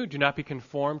 12:2, do not be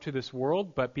conformed to this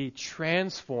world, but be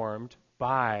transformed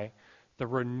by the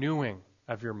renewing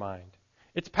of your mind.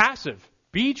 It's passive.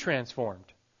 Be transformed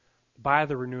by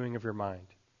the renewing of your mind.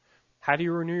 How do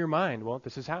you renew your mind? Well,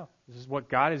 this is how. This is what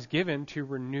God has given to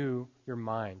renew your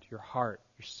mind, your heart,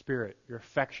 your spirit, your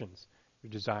affections,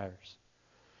 your desires.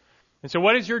 And so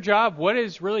what is your job? What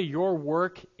is really your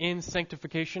work in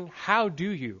sanctification? How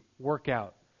do you work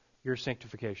out your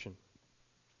sanctification?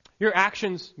 Your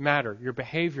actions matter. Your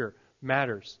behavior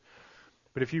matters.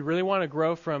 But if you really want to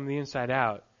grow from the inside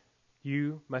out,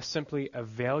 you must simply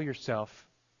avail yourself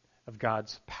of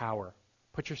God's power.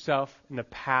 Put yourself in the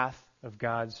path of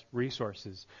God's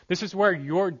resources. This is where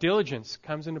your diligence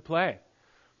comes into play.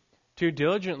 To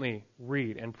diligently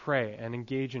read and pray and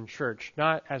engage in church,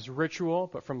 not as ritual,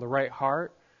 but from the right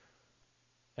heart,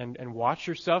 and watch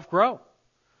yourself grow.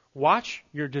 Watch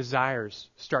your desires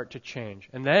start to change.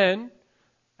 And then,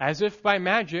 as if by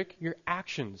magic, your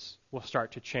actions will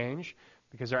start to change,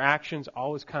 because our actions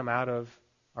always come out of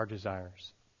our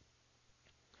desires.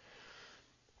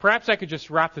 Perhaps I could just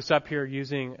wrap this up here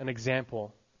using an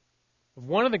example of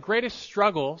one of the greatest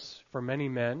struggles for many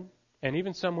men, and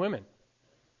even some women,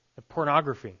 of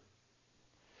pornography.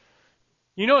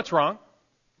 You know it's wrong.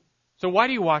 So why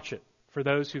do you watch it for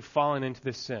those who've fallen into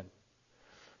this sin?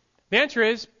 The answer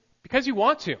is because you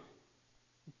want to.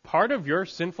 Part of your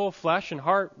sinful flesh and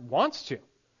heart wants to.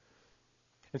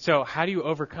 And so how do you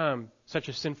overcome such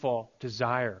a sinful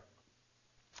desire?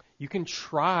 You can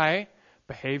try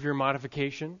behavior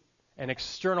modification and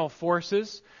external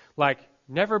forces like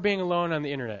never being alone on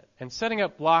the internet and setting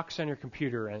up blocks on your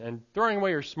computer and throwing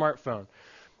away your smartphone.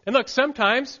 And look,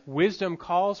 sometimes wisdom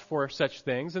calls for such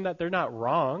things, and that they're not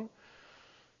wrong.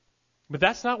 But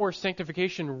that's not where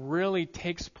sanctification really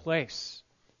takes place.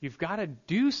 You've got to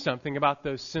do something about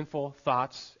those sinful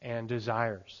thoughts and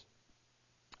desires.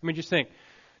 I mean, just think. Do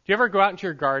you ever go out into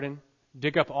your garden,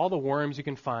 dig up all the worms you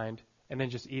can find, and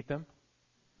then just eat them?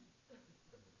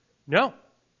 No.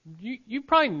 You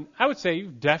probably, I would say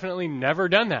you've definitely never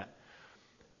done that.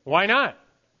 Why not?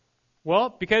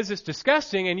 Well, because it's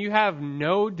disgusting and you have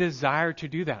no desire to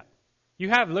do that. You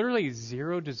have literally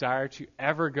zero desire to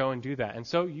ever go and do that. And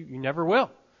so you never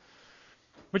will.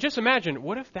 But just imagine,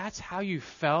 what if that's how you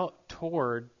felt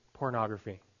toward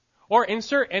pornography? Or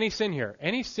insert any sin here.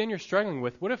 Any sin you're struggling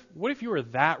with, what if you were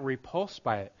that repulsed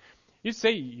by it? You'd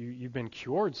say you've been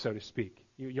cured, so to speak.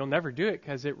 You'll never do it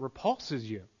because it repulses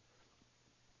you.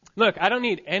 Look, I don't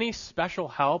need any special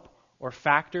help or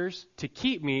factors to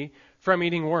keep me from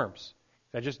eating worms.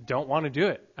 I just don't want to do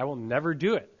it. I will never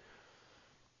do it.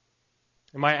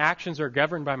 And my actions are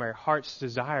governed by my heart's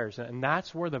desires, and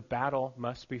that's where the battle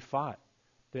must be fought.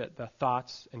 The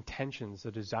thoughts, intentions,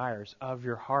 the desires of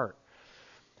your heart.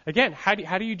 Again, how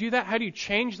do you do that? How do you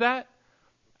change that?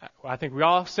 I think we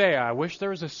all say, I wish there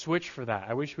was a switch for that.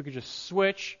 I wish we could just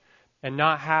switch and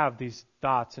not have these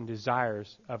thoughts and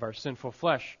desires of our sinful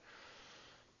flesh.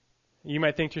 You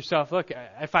might think to yourself, look,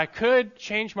 if I could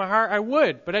change my heart, I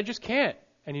would, but I just can't.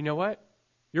 And you know what?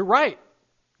 You're right.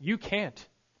 You can't.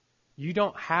 You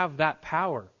don't have that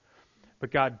power.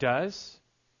 But God does.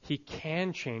 He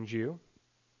can change you.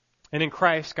 And in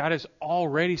Christ, God has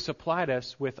already supplied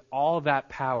us with all of that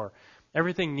power.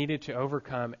 Everything needed to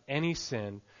overcome any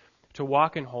sin, to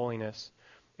walk in holiness,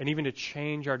 and even to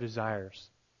change our desires.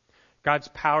 God's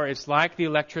power is like the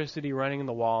electricity running in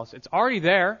the walls. It's already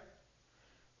there,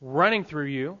 running through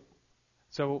you.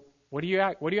 So what do you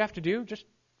have to do? Just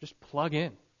plug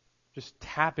in. Just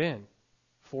tap in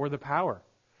for the power.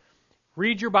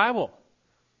 Read your Bible.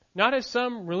 Not as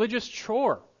some religious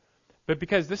chore, but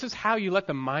because this is how you let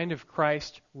the mind of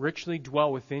Christ richly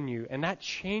dwell within you, and that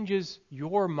changes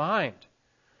your mind.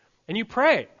 And you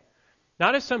pray.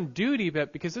 Not as some duty,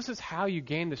 but because this is how you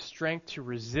gain the strength to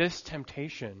resist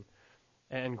temptation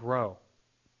and grow.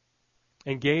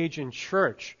 Engage in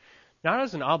church. Not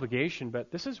as an obligation,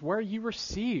 but this is where you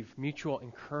receive mutual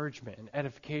encouragement and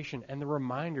edification and the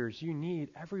reminders you need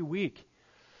every week.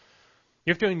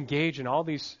 You have to engage in all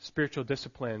these spiritual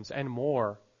disciplines and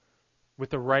more with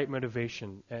the right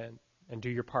motivation and do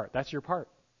your part. That's your part.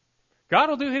 God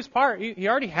will do His part. He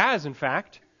already has, in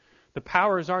fact. The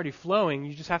power is already flowing.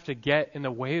 You just have to get in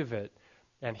the way of it,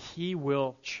 and He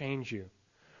will change you.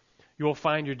 You will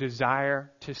find your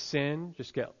desire to sin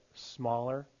just get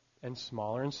smaller and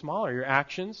smaller and smaller. Your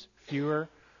actions, fewer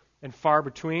and far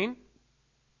between.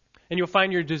 And you'll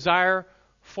find your desire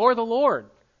for the Lord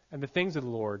and the things of the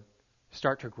Lord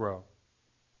start to grow.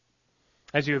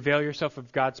 As you avail yourself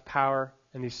of God's power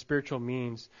and these spiritual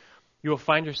means, you will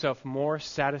find yourself more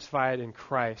satisfied in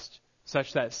Christ,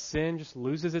 such that sin just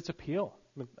loses its appeal.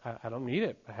 I don't need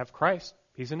it. I have Christ.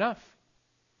 He's enough.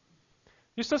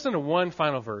 Just listen to one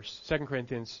final verse, 2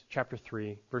 Corinthians chapter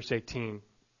 3, verse 18.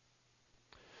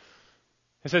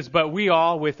 It says, "But we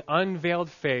all with unveiled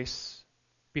face,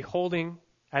 beholding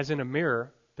as in a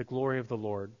mirror the glory of the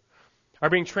Lord, are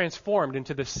being transformed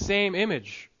into the same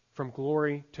image from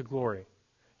glory to glory,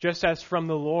 just as from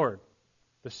the Lord,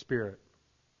 the Spirit."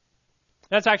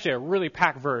 That's actually a really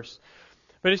packed verse,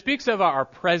 but it speaks of our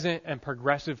present and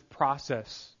progressive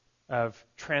process of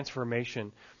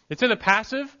transformation. It's in the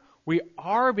passive. We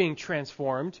are being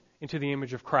transformed into the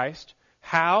image of Christ.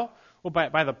 How? Well,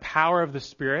 by the power of the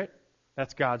Spirit.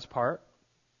 That's God's part.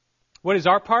 What is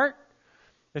our part?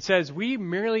 It says we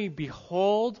merely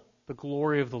behold the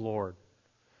glory of the Lord.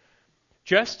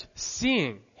 Just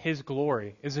seeing His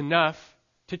glory is enough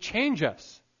to change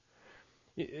us.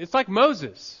 It's like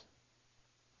Moses.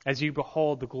 As you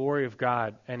behold the glory of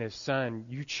God and His Son,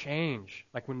 you change,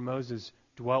 like when Moses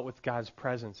dwelt with God's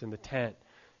presence in the tent.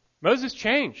 Moses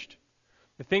changed.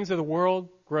 The things of the world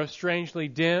grow strangely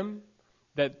dim,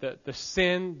 that the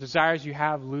sin desires you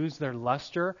have lose their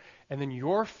luster, and then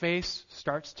your face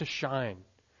starts to shine.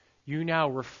 You now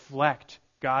reflect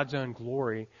God's own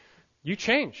glory. You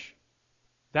change.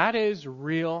 That is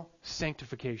real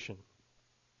sanctification.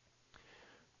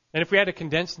 And if we had to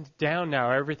condense down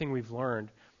now everything we've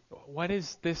learned, what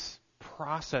is this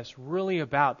process really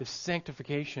about, this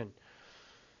sanctification?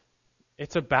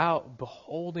 It's about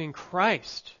beholding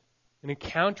Christ and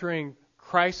encountering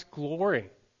Christ's glory.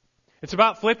 It's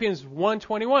about Philippians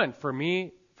 1:21.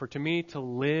 For to me to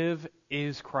live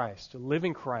is Christ, to live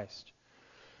in Christ.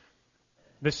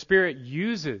 The Spirit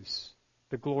uses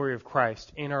the glory of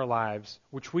Christ in our lives,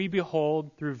 which we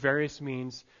behold through various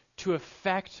means to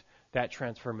effect that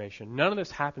transformation. None of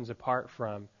this happens apart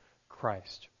from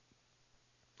Christ.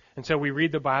 And so we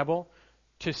read the Bible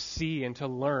to see and to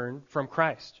learn from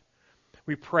Christ.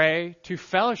 We pray to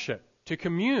fellowship, to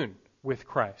commune with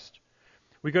Christ.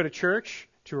 We go to church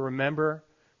to remember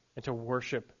and to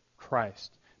worship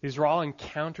Christ. These are all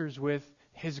encounters with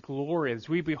His glory. As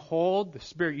we behold, the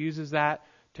Spirit uses that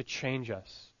to change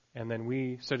us. And then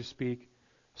we, so to speak,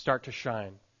 start to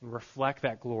shine and reflect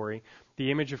that glory.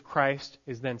 The image of Christ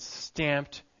is then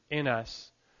stamped in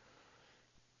us.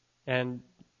 And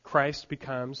Christ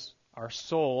becomes our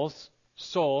soul's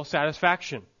soul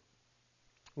satisfaction.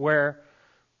 Why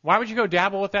would you go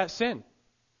dabble with that sin?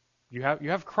 You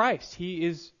have Christ.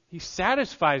 He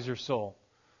satisfies your soul.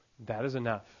 That is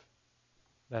enough.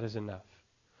 That is enough.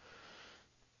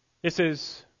 This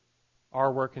is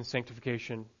our work in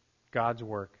sanctification, God's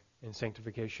work in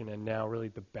sanctification, and now really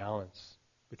the balance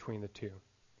between the two.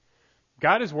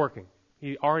 God is working.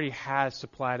 He already has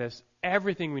supplied us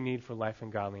everything we need for life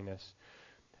and godliness.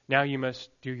 Now you must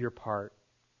do your part.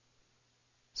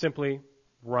 Simply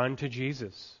run to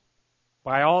Jesus.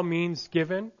 By all means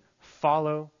given,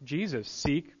 follow Jesus.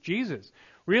 Seek Jesus.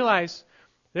 Realize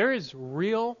there is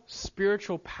real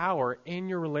spiritual power in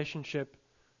your relationship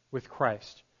with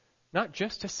Christ. Not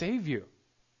just to save you,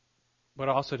 but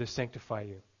also to sanctify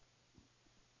you.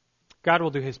 God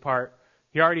will do His part.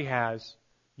 He already has.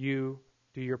 You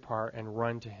do your part and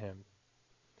run to Him.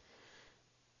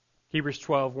 Hebrews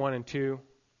 12:1 and 2.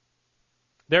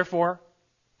 Therefore,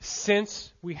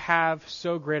 since we have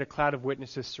so great a cloud of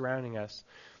witnesses surrounding us,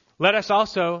 let us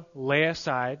also lay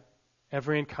aside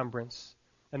every encumbrance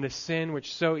and the sin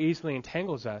which so easily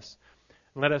entangles us,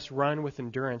 and let us run with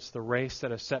endurance the race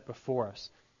that is set before us.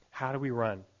 How do we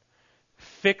run?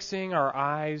 Fixing our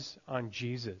eyes on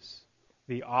Jesus,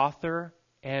 the author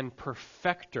and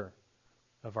perfecter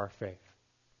of our faith.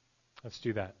 Let's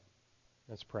do that.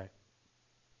 Let's pray.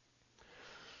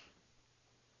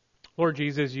 Lord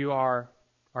Jesus, you are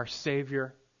our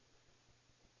Savior,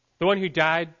 the one who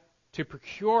died to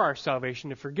procure our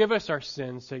salvation, to forgive us our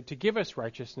sins, to give us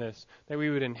righteousness, that we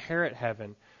would inherit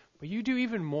heaven. But you do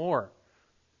even more.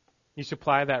 You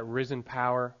supply that risen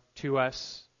power to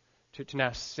us, to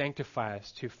now sanctify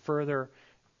us, to further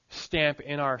stamp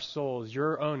in our souls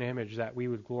your own image, that we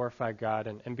would glorify God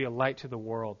and be a light to the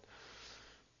world.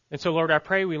 And so, Lord, I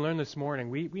pray we learn this morning,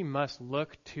 we must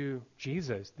look to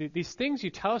Jesus. These things you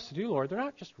tell us to do, Lord, they're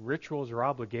not just rituals or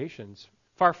obligations.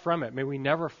 Far from it. May we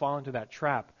never fall into that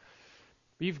trap.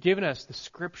 But you've given us the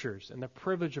Scriptures and the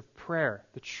privilege of prayer,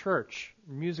 the church,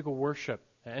 musical worship,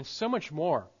 and so much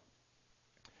more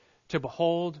to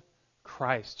behold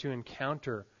Christ, to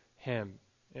encounter Him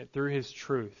through His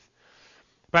truth,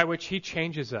 by which He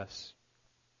changes us.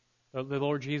 The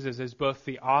Lord Jesus is both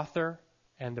the author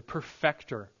and the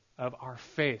perfecter of our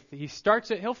faith. He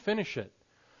starts it, He'll finish it.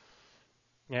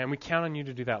 And we count on you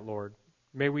to do that, Lord.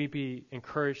 May we be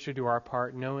encouraged to do our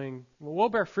part, knowing we'll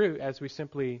bear fruit as we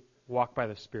simply walk by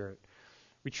the Spirit.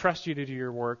 We trust you to do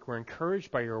your work. We're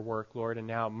encouraged by your work, Lord, and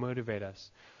now motivate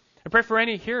us. I pray for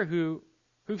any here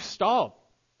who've stalled.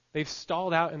 They've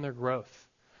stalled out in their growth.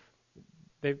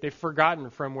 They've forgotten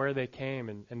from where they came,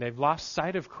 and they've lost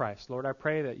sight of Christ. Lord, I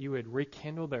pray that you would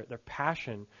rekindle their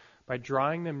passion by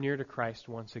drawing them near to Christ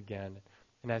once again.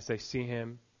 And as they see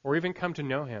him, or even come to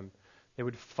know him, they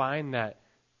would find that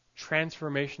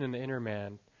transformation in the inner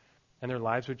man, and their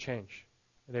lives would change.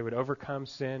 They would overcome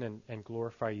sin and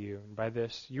glorify you. And by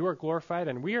this, you are glorified,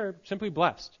 and we are simply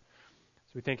blessed.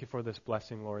 So we thank you for this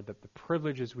blessing, Lord, that the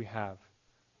privileges we have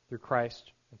through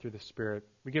Christ and through the Spirit,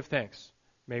 we give thanks.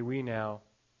 May we now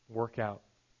work out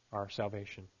our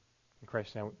salvation. In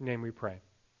Christ's name we pray.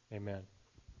 Amen.